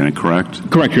understand it, correct?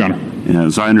 Correct, Your Honor.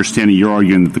 As I understand it, you're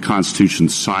arguing that the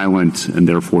Constitution's silent and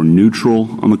therefore neutral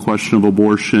on the question of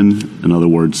abortion. In other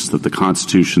words, that the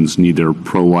Constitution's neither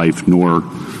pro-life nor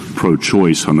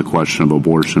pro-choice on the question of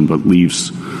abortion, but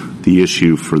leaves the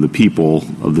issue for the people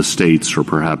of the states or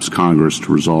perhaps Congress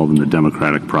to resolve in the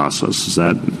democratic process. Is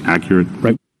that accurate?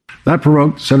 Right. That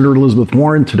provoked Senator Elizabeth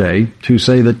Warren today to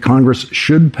say that Congress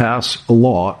should pass a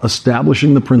law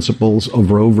establishing the principles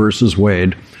of Roe versus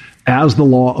Wade as the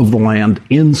law of the land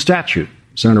in statute.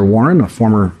 Senator Warren, a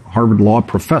former Harvard Law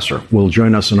professor, will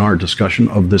join us in our discussion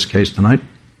of this case tonight.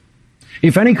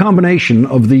 If any combination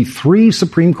of the 3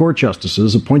 Supreme Court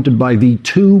justices appointed by the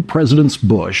 2 Presidents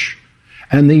Bush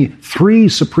and the 3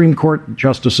 Supreme Court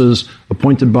justices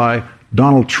appointed by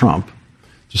Donald Trump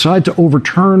decide to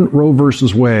overturn Roe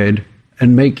versus Wade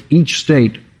and make each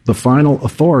state the final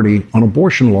authority on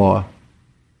abortion law,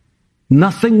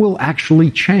 nothing will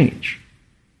actually change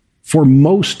for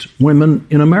most women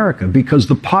in America, because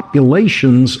the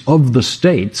populations of the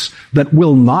states that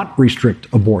will not restrict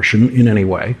abortion in any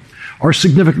way are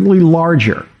significantly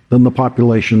larger than the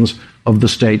populations of the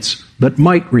states that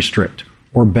might restrict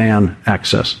or ban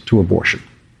access to abortion.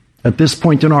 At this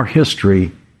point in our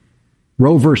history,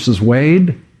 Roe versus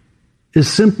Wade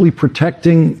is simply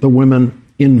protecting the women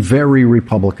in very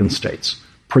Republican states,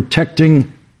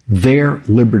 protecting their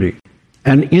liberty.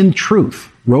 And in truth,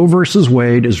 Roe versus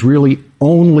Wade is really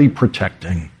only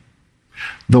protecting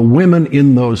the women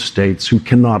in those states who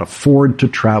cannot afford to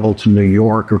travel to New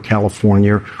York or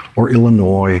California or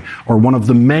Illinois or one of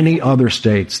the many other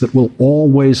states that will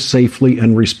always safely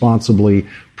and responsibly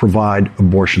provide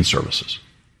abortion services.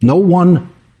 No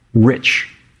one rich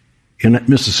in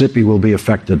Mississippi will be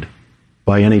affected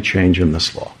by any change in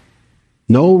this law.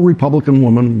 No Republican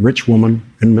woman, rich woman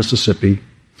in Mississippi,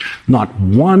 not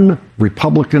one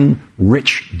Republican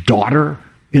rich daughter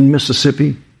in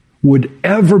Mississippi would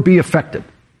ever be affected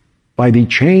by the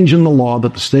change in the law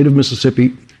that the state of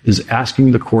Mississippi is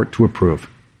asking the court to approve.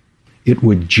 It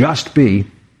would just be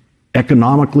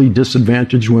economically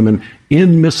disadvantaged women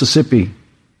in Mississippi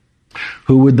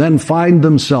who would then find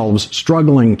themselves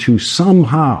struggling to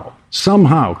somehow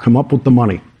come up with the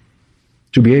money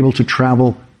to be able to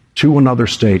travel to another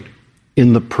state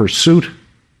in the pursuit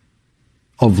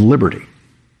of liberty.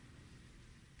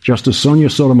 Justice Sonia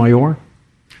Sotomayor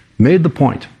made the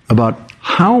point about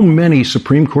how many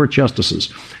Supreme Court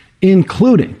justices,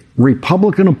 including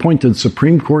Republican-appointed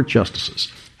Supreme Court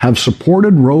justices, have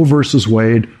supported Roe versus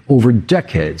Wade over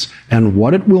decades, and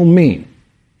what it will mean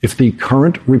if the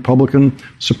current Republican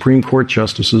Supreme Court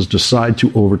justices decide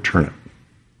to overturn it.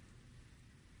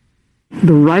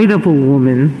 The right of a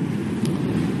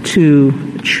woman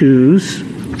to choose,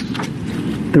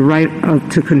 the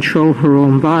right to control her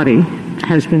own body,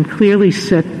 has been clearly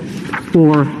set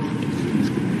for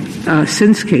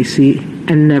since Casey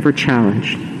and never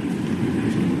challenged.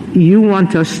 You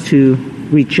want us to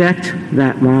reject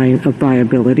that line of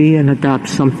viability and adopt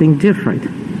something different.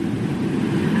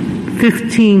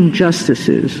 15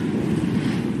 justices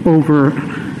over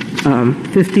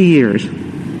 50 years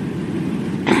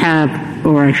have,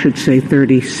 or I should say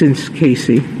 30 since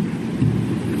Casey,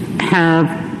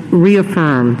 have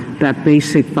reaffirmed that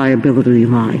basic viability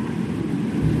line.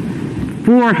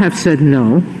 4 have said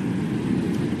no,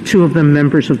 2 of them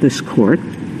members of this court,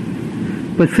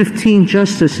 but 15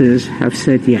 justices have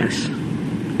said yes,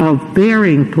 of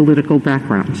varying political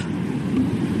backgrounds.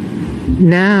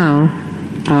 Now,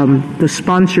 the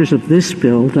sponsors of this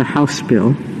bill, the House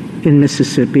bill in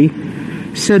Mississippi,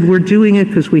 said we're doing it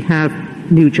because we have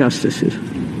new justices.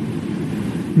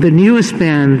 The newest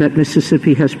ban that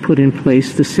Mississippi has put in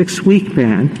place, the 6-week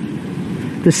ban,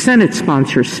 the Senate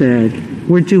sponsor said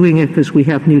we're doing it because we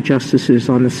have new justices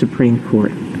on the Supreme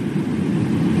Court.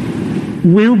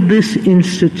 Will this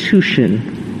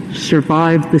institution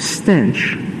survive the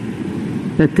stench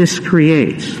that this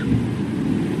creates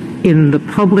in the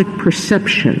public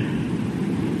perception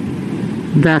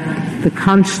that the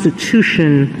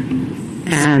Constitution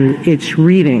and its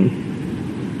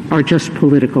reading are just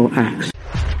political acts?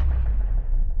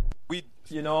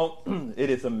 It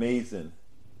is amazing.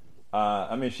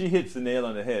 She hits the nail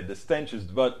on the head. The stench is,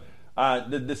 but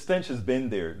the stench has been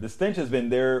there. The stench has been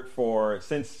there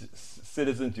since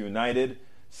Citizens United,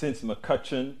 since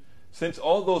McCutcheon, since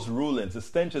all those rulings. The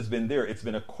stench has been there. It's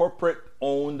been a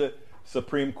corporate-owned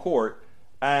Supreme Court.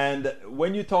 And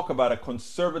when you talk about a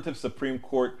conservative Supreme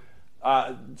Court,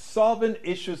 solving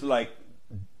issues like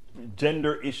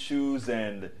gender issues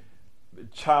and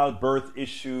childbirth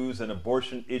issues and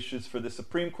abortion issues for the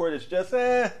Supreme Court is just,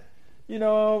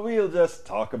 we'll just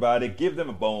talk about it, give them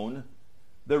a bone.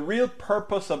 The real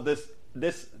purpose of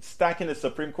this stacking the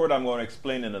Supreme Court, I'm going to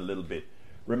explain in a little bit.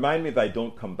 Remind me if I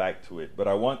don't come back to it, but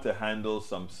I want to handle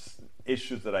some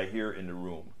issues that I hear in the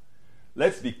room.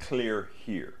 Let's be clear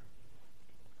here.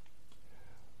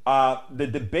 The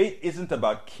debate isn't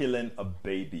about killing a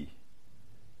baby.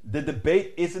 The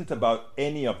debate isn't about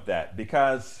any of that,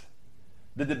 because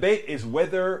the debate is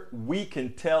whether we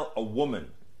can tell a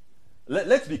woman.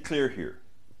 Let's be clear here.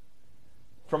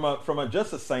 From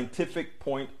just a scientific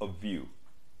point of view,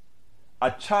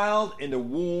 a child in the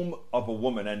womb of a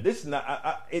woman, and this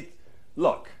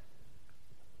look,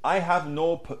 I have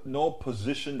no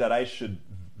position that I should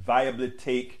viably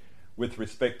take with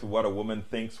respect to what a woman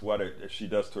thinks, what she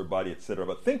does to her body, etc.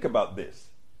 But think about this.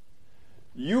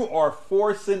 You are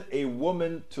forcing a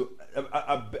woman to...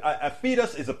 A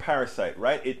fetus is a parasite,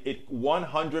 right? It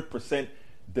 100%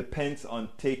 depends on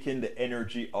taking the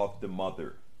energy of the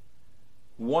mother.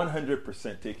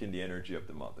 100% taking the energy of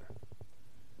the mother.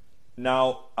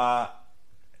 Now,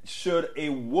 should a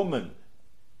woman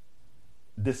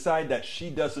decide that she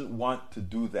doesn't want to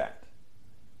do that,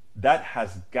 that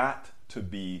has got to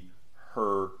be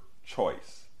her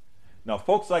choice. Now,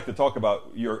 folks like to talk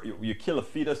about you kill a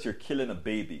fetus, you're killing a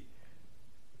baby.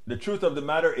 The truth of the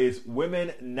matter is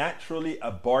women naturally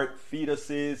abort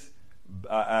fetuses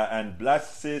and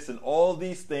blastocysts and all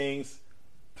these things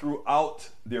throughout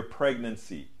their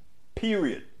pregnancy.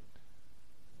 Period.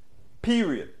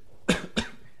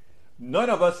 None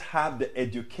of us have the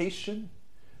education,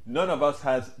 none of us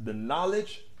has the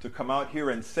knowledge to come out here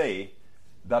and say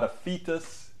that a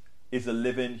fetus is a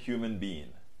living human being.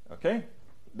 Okay?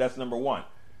 That's number one.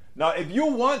 Now, if you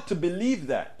want to believe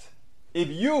that, if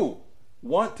you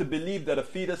want to believe that a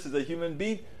fetus is a human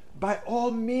being, by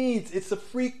all means, it's a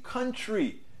free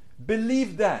country.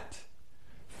 Believe that.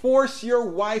 Force your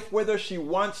wife, whether she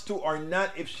wants to or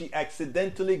not, if she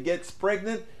accidentally gets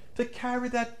pregnant, to carry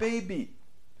that baby.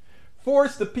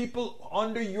 Force the people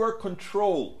under your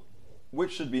control,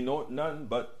 which should be none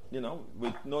but, we know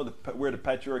where the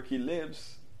patriarchy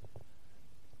lives.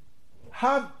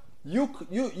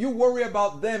 You worry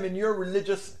about them in your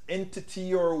religious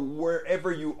entity or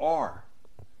wherever you are.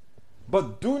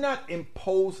 But do not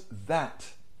impose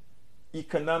that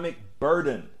economic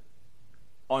burden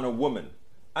on a woman.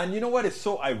 And you know what is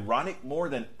so ironic more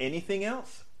than anything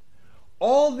else?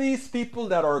 All these people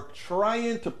that are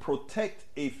trying to protect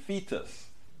a fetus,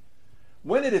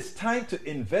 when it is time to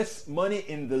invest money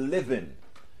in the living,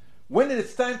 when it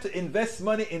is time to invest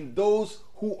money in those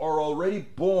who are already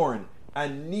born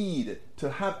and need to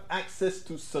have access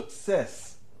to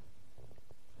success,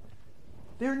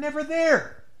 they're never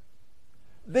there.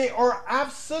 They are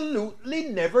absolutely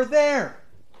never there.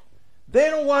 They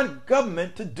don't want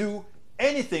government to do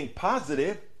anything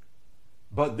positive,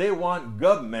 but they want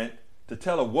government to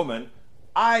tell a woman,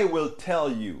 I will tell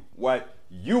you what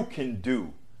you can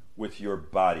do with your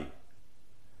body.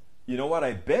 You know what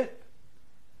I bet?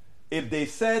 If they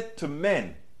said to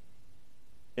men,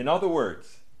 in other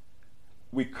words,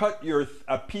 we cut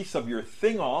a piece of your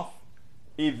thing off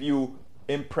if you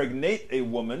impregnate a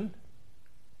woman,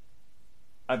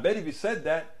 I bet if you said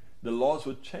that, the laws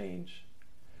would change.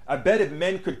 I bet if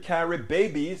men could carry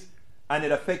babies and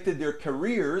it affected their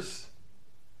careers,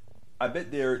 I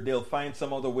bet they'll find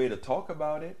some other way to talk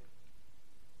about it.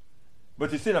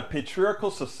 But you see, in a patriarchal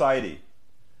society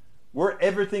where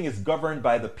everything is governed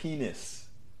by the penis,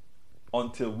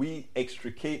 until we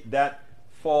extricate that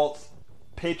false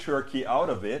patriarchy out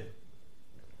of it,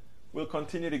 we'll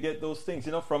continue to get those things.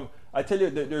 I tell you,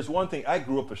 there's one thing. I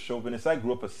grew up a chauvinist. I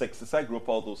grew up a sexist. I grew up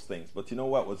all those things. But you know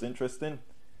what was interesting?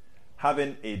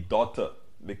 Having a daughter.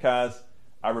 Because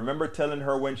I remember telling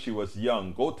her when she was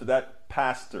young, go to that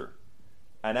pastor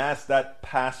and ask that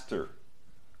pastor,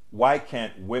 why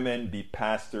can't women be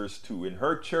pastors too? In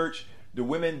her church, the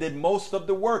women did most of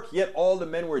the work, yet all the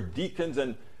men were deacons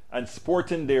and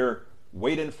sporting their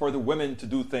waiting for the women to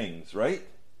do things, right?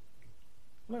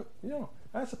 Look,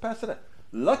 I asked the pastor that.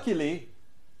 Luckily,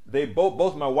 they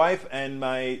both my wife and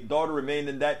my daughter remained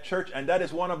in that church, and that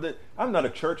is one of the, I'm not a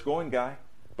church going guy,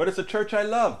 but it's a church I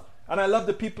love, and I love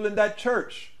the people in that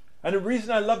church. And the reason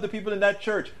I love the people in that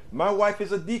church, my wife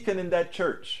is a deacon in that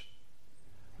church.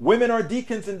 Women are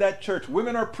deacons in that church.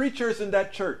 Women are preachers in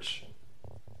that church.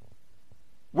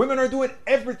 Women are doing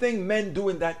everything men do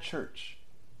in that church.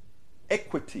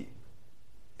 Equity.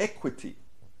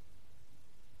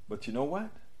 But you know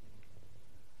what?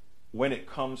 When it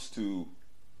comes to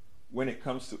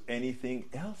anything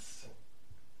else,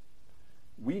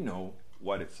 we know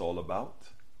what it's all about.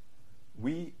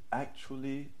 We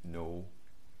actually know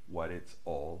what it's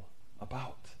all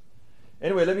about.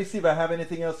 Anyway, let me see if I have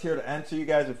anything else here to answer you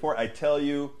guys before I tell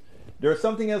you. There's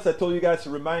something else I told you guys to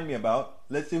remind me about.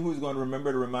 Let's see who's going to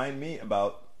remember to remind me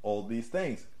about all these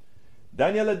things.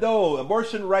 Daniel Ado,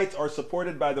 abortion rights are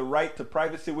supported by the right to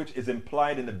privacy, which is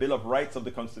implied in the Bill of Rights of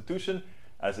the Constitution,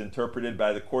 as interpreted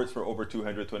by the courts for over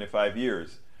 225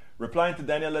 years. Replying to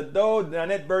Daniel Ado,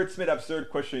 Nanette Bird-Smith, absurd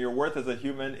question. Your worth as a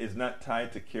human is not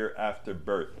tied to care after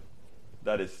birth.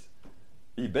 That is,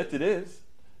 you bet it is.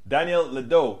 Daniel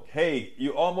Ledo, hey,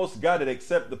 you almost got it,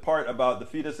 except the part about the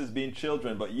fetuses being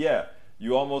children. But yeah,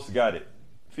 you almost got it.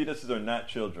 Fetuses are not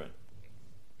children.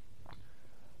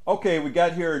 Okay, we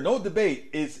got here, no debate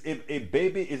is if a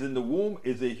baby is in the womb,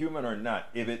 is a human or not.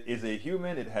 If it is a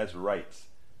human, it has rights.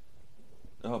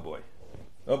 Oh boy.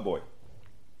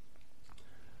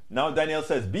 Now Daniel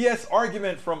says, BS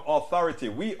argument from authority.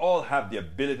 We all have the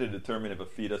ability to determine if a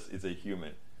fetus is a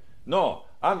human. No,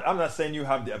 I'm not saying you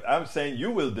have I'm saying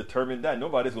you will determine that.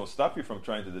 Nobody's going to stop you from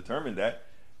trying to determine that.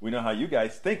 We know how you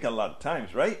guys think a lot of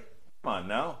times, right? Come on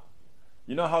now.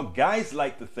 You know how guys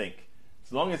like to think,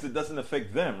 as long as it doesn't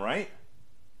affect them, right?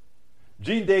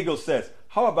 Gene Daigle says,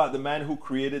 how about the man who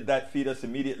created that fetus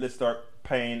immediately start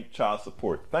paying child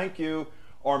support? Thank you.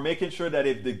 Or making sure that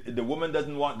if the woman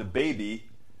doesn't want the baby,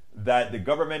 that the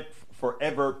government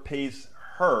forever pays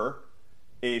her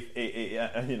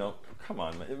you know, come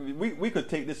on, man. We could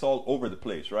take this all over the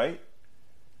place, right?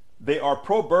 They are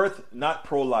pro-birth, not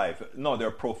pro-life. No,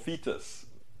 they're pro-fetus,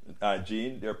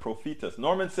 Gene. They're pro-fetus.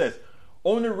 Norman says,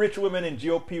 only rich women in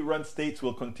GOP-run states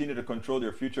will continue to control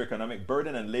their future economic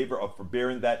burden and labor for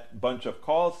bearing that bunch of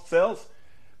cells.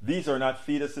 These are not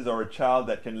fetuses or a child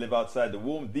that can live outside the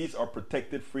womb. These are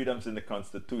protected freedoms in the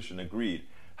Constitution. Agreed.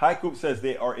 Haikub says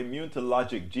they are immune to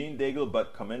logic. Gene Daigle,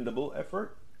 but commendable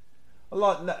effort. A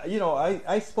lot, you know,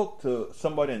 I spoke to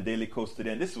somebody in Daily Kos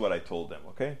today, and this is what I told them,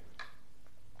 okay?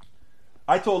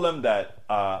 I told them that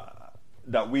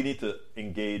that we need to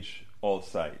engage all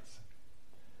sides.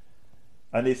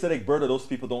 And they said, Egberto, those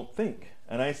people don't think.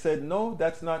 And I said, no,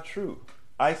 that's not true.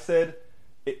 I said,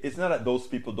 it's not that those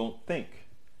people don't think.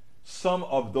 Some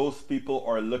of those people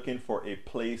are looking for a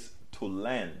place to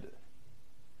land.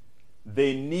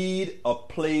 They need a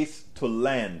place to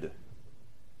land.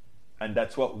 And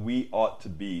that's what we ought to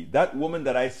be. That woman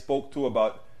that I spoke to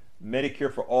about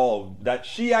Medicare for All, that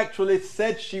she actually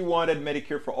said she wanted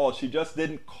Medicare for All. She just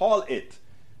didn't call it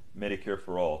Medicare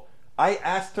for All. I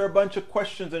asked her a bunch of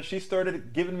questions and she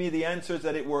started giving me the answers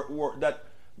that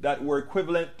were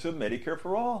equivalent to Medicare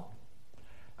for All.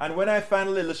 And when I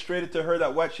finally illustrated to her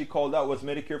that what she called out was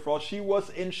Medicare for All, she was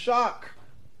in shock.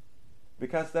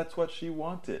 Because that's what she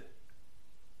wanted.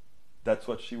 That's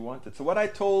what she wanted. So what I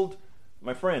told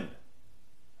my friend,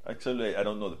 actually I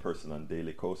don't know the person on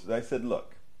Daily Kos, I said,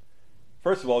 look,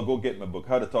 first of all, go get my book,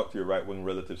 How to Talk to Your Right-Wing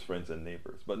Relatives, Friends, and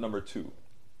Neighbors. But number two,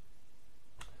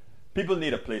 people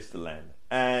need a place to land.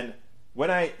 And when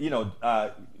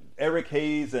Eric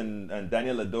Hayes and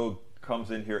Daniel Ledo comes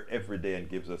in here every day and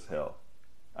gives us hell.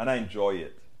 And I enjoy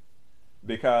it.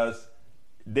 Because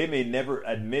they may never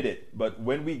admit it, but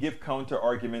when we give counter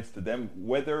arguments to them,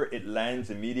 whether it lands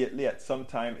immediately, at some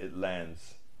time it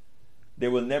lands. They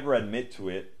will never admit to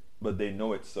it, but they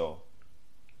know it's so.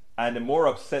 And the more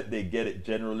upset they get, it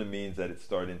generally means that it's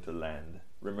starting to land.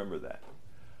 Remember that.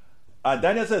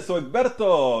 Daniel says, so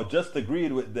Egberto just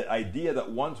agreed with the idea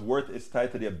that one's worth is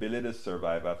tied to the ability to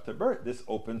survive after birth. This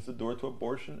opens the door to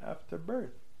abortion after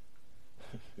birth.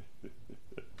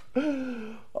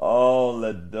 Oh,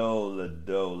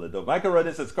 Ledo. Michael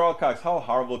Rudden says, Carl Cox, how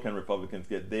horrible can Republicans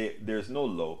get? There's no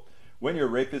low. When your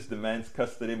rapist demands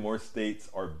custody, more states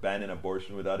are banning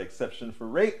abortion without exception for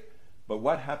rape. But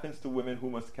what happens to women who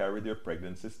must carry their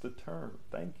pregnancies to term?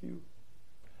 Thank you.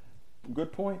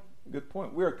 Good point. Good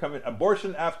point. We are coming.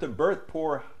 Abortion after birth,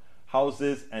 poor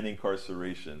houses and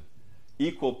incarceration.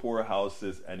 Equal poor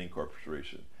houses and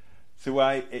incarceration. See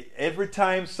why every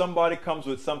time somebody comes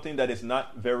with something that is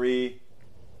not very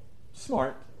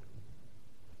smart,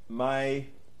 my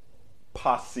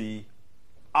posse,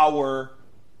 our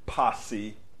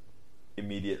posse,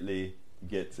 immediately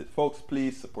gets it. Folks,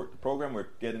 please support the program. We're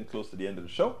getting close to the end of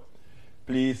the show.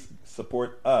 Please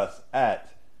support us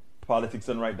at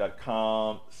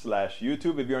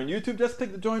politicsdoneright.com/YouTube. If you're on YouTube, just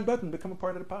click the join button. Become a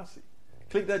part of the posse.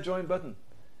 Click that join button.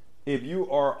 If you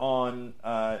are on,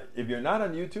 if you're not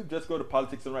on YouTube, just go to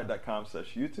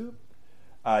politicsdoneright.com/YouTube.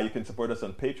 You can support us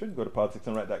on Patreon. Go to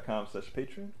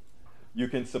politicsdoneright.com/Patreon. You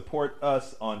can support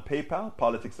us on PayPal,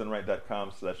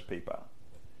 politicsdoneright.com/PayPal.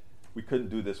 We couldn't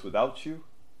do this without you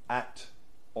at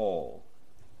all.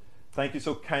 Thank you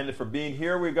so kindly for being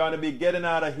here. We're going to be getting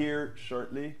out of here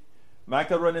shortly.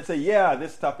 Michael run and say, yeah,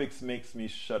 this topic makes me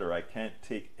shudder. I can't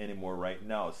take any more right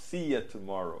now. See you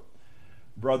tomorrow.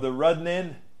 Brother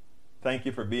Rudnin, thank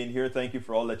you for being here. Thank you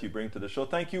for all that you bring to the show.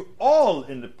 Thank you all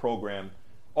in the program.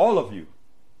 All of you.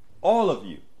 All of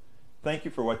you. Thank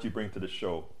you for what you bring to the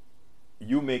show.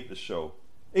 You make the show.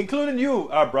 Including you,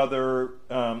 our brother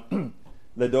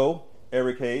Ledo,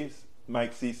 Eric Hayes,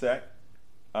 Mike Cisak,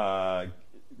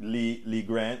 Lee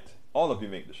Grant. All of you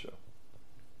make the show.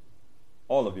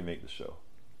 All of you make the show.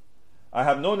 I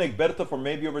have known Egberto for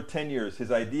maybe over 10 years.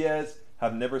 His ideas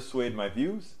have never swayed my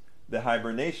views. The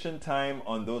hibernation time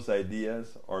on those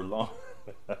ideas are long.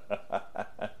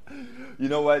 You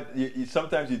know what?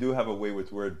 Sometimes you do have a way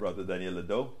with word, brother Daniel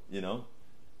Ledo. You know?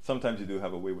 Sometimes you do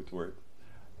have a way with word.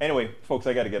 Anyway, folks,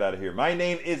 I got to get out of here. My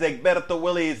name is Egberto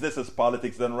Willies. This is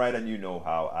Politics Done Right, and you know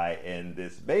how I end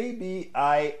this, baby.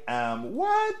 I am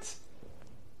what?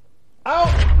 Out!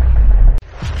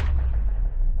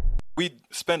 We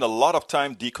spend a lot of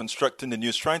time deconstructing the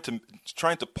news, trying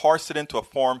to parse it into a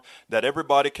form that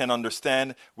everybody can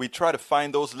understand. We try to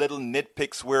find those little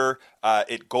nitpicks where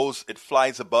it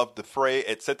flies above the fray,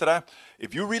 etc.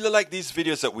 If you really like these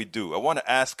videos that we do, I want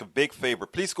to ask a big favor.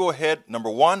 Please go ahead, number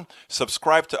 1,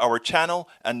 subscribe to our channel,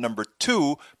 and number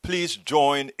 2, please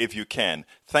join if you can.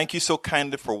 Thank you so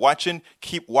kindly for watching.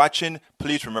 Keep watching.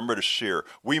 Please remember to share.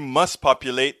 We must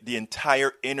populate the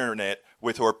entire internet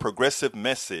with our progressive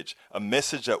message, a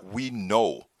message that we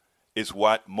know is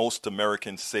what most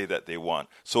Americans say that they want.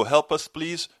 So help us,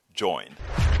 please join.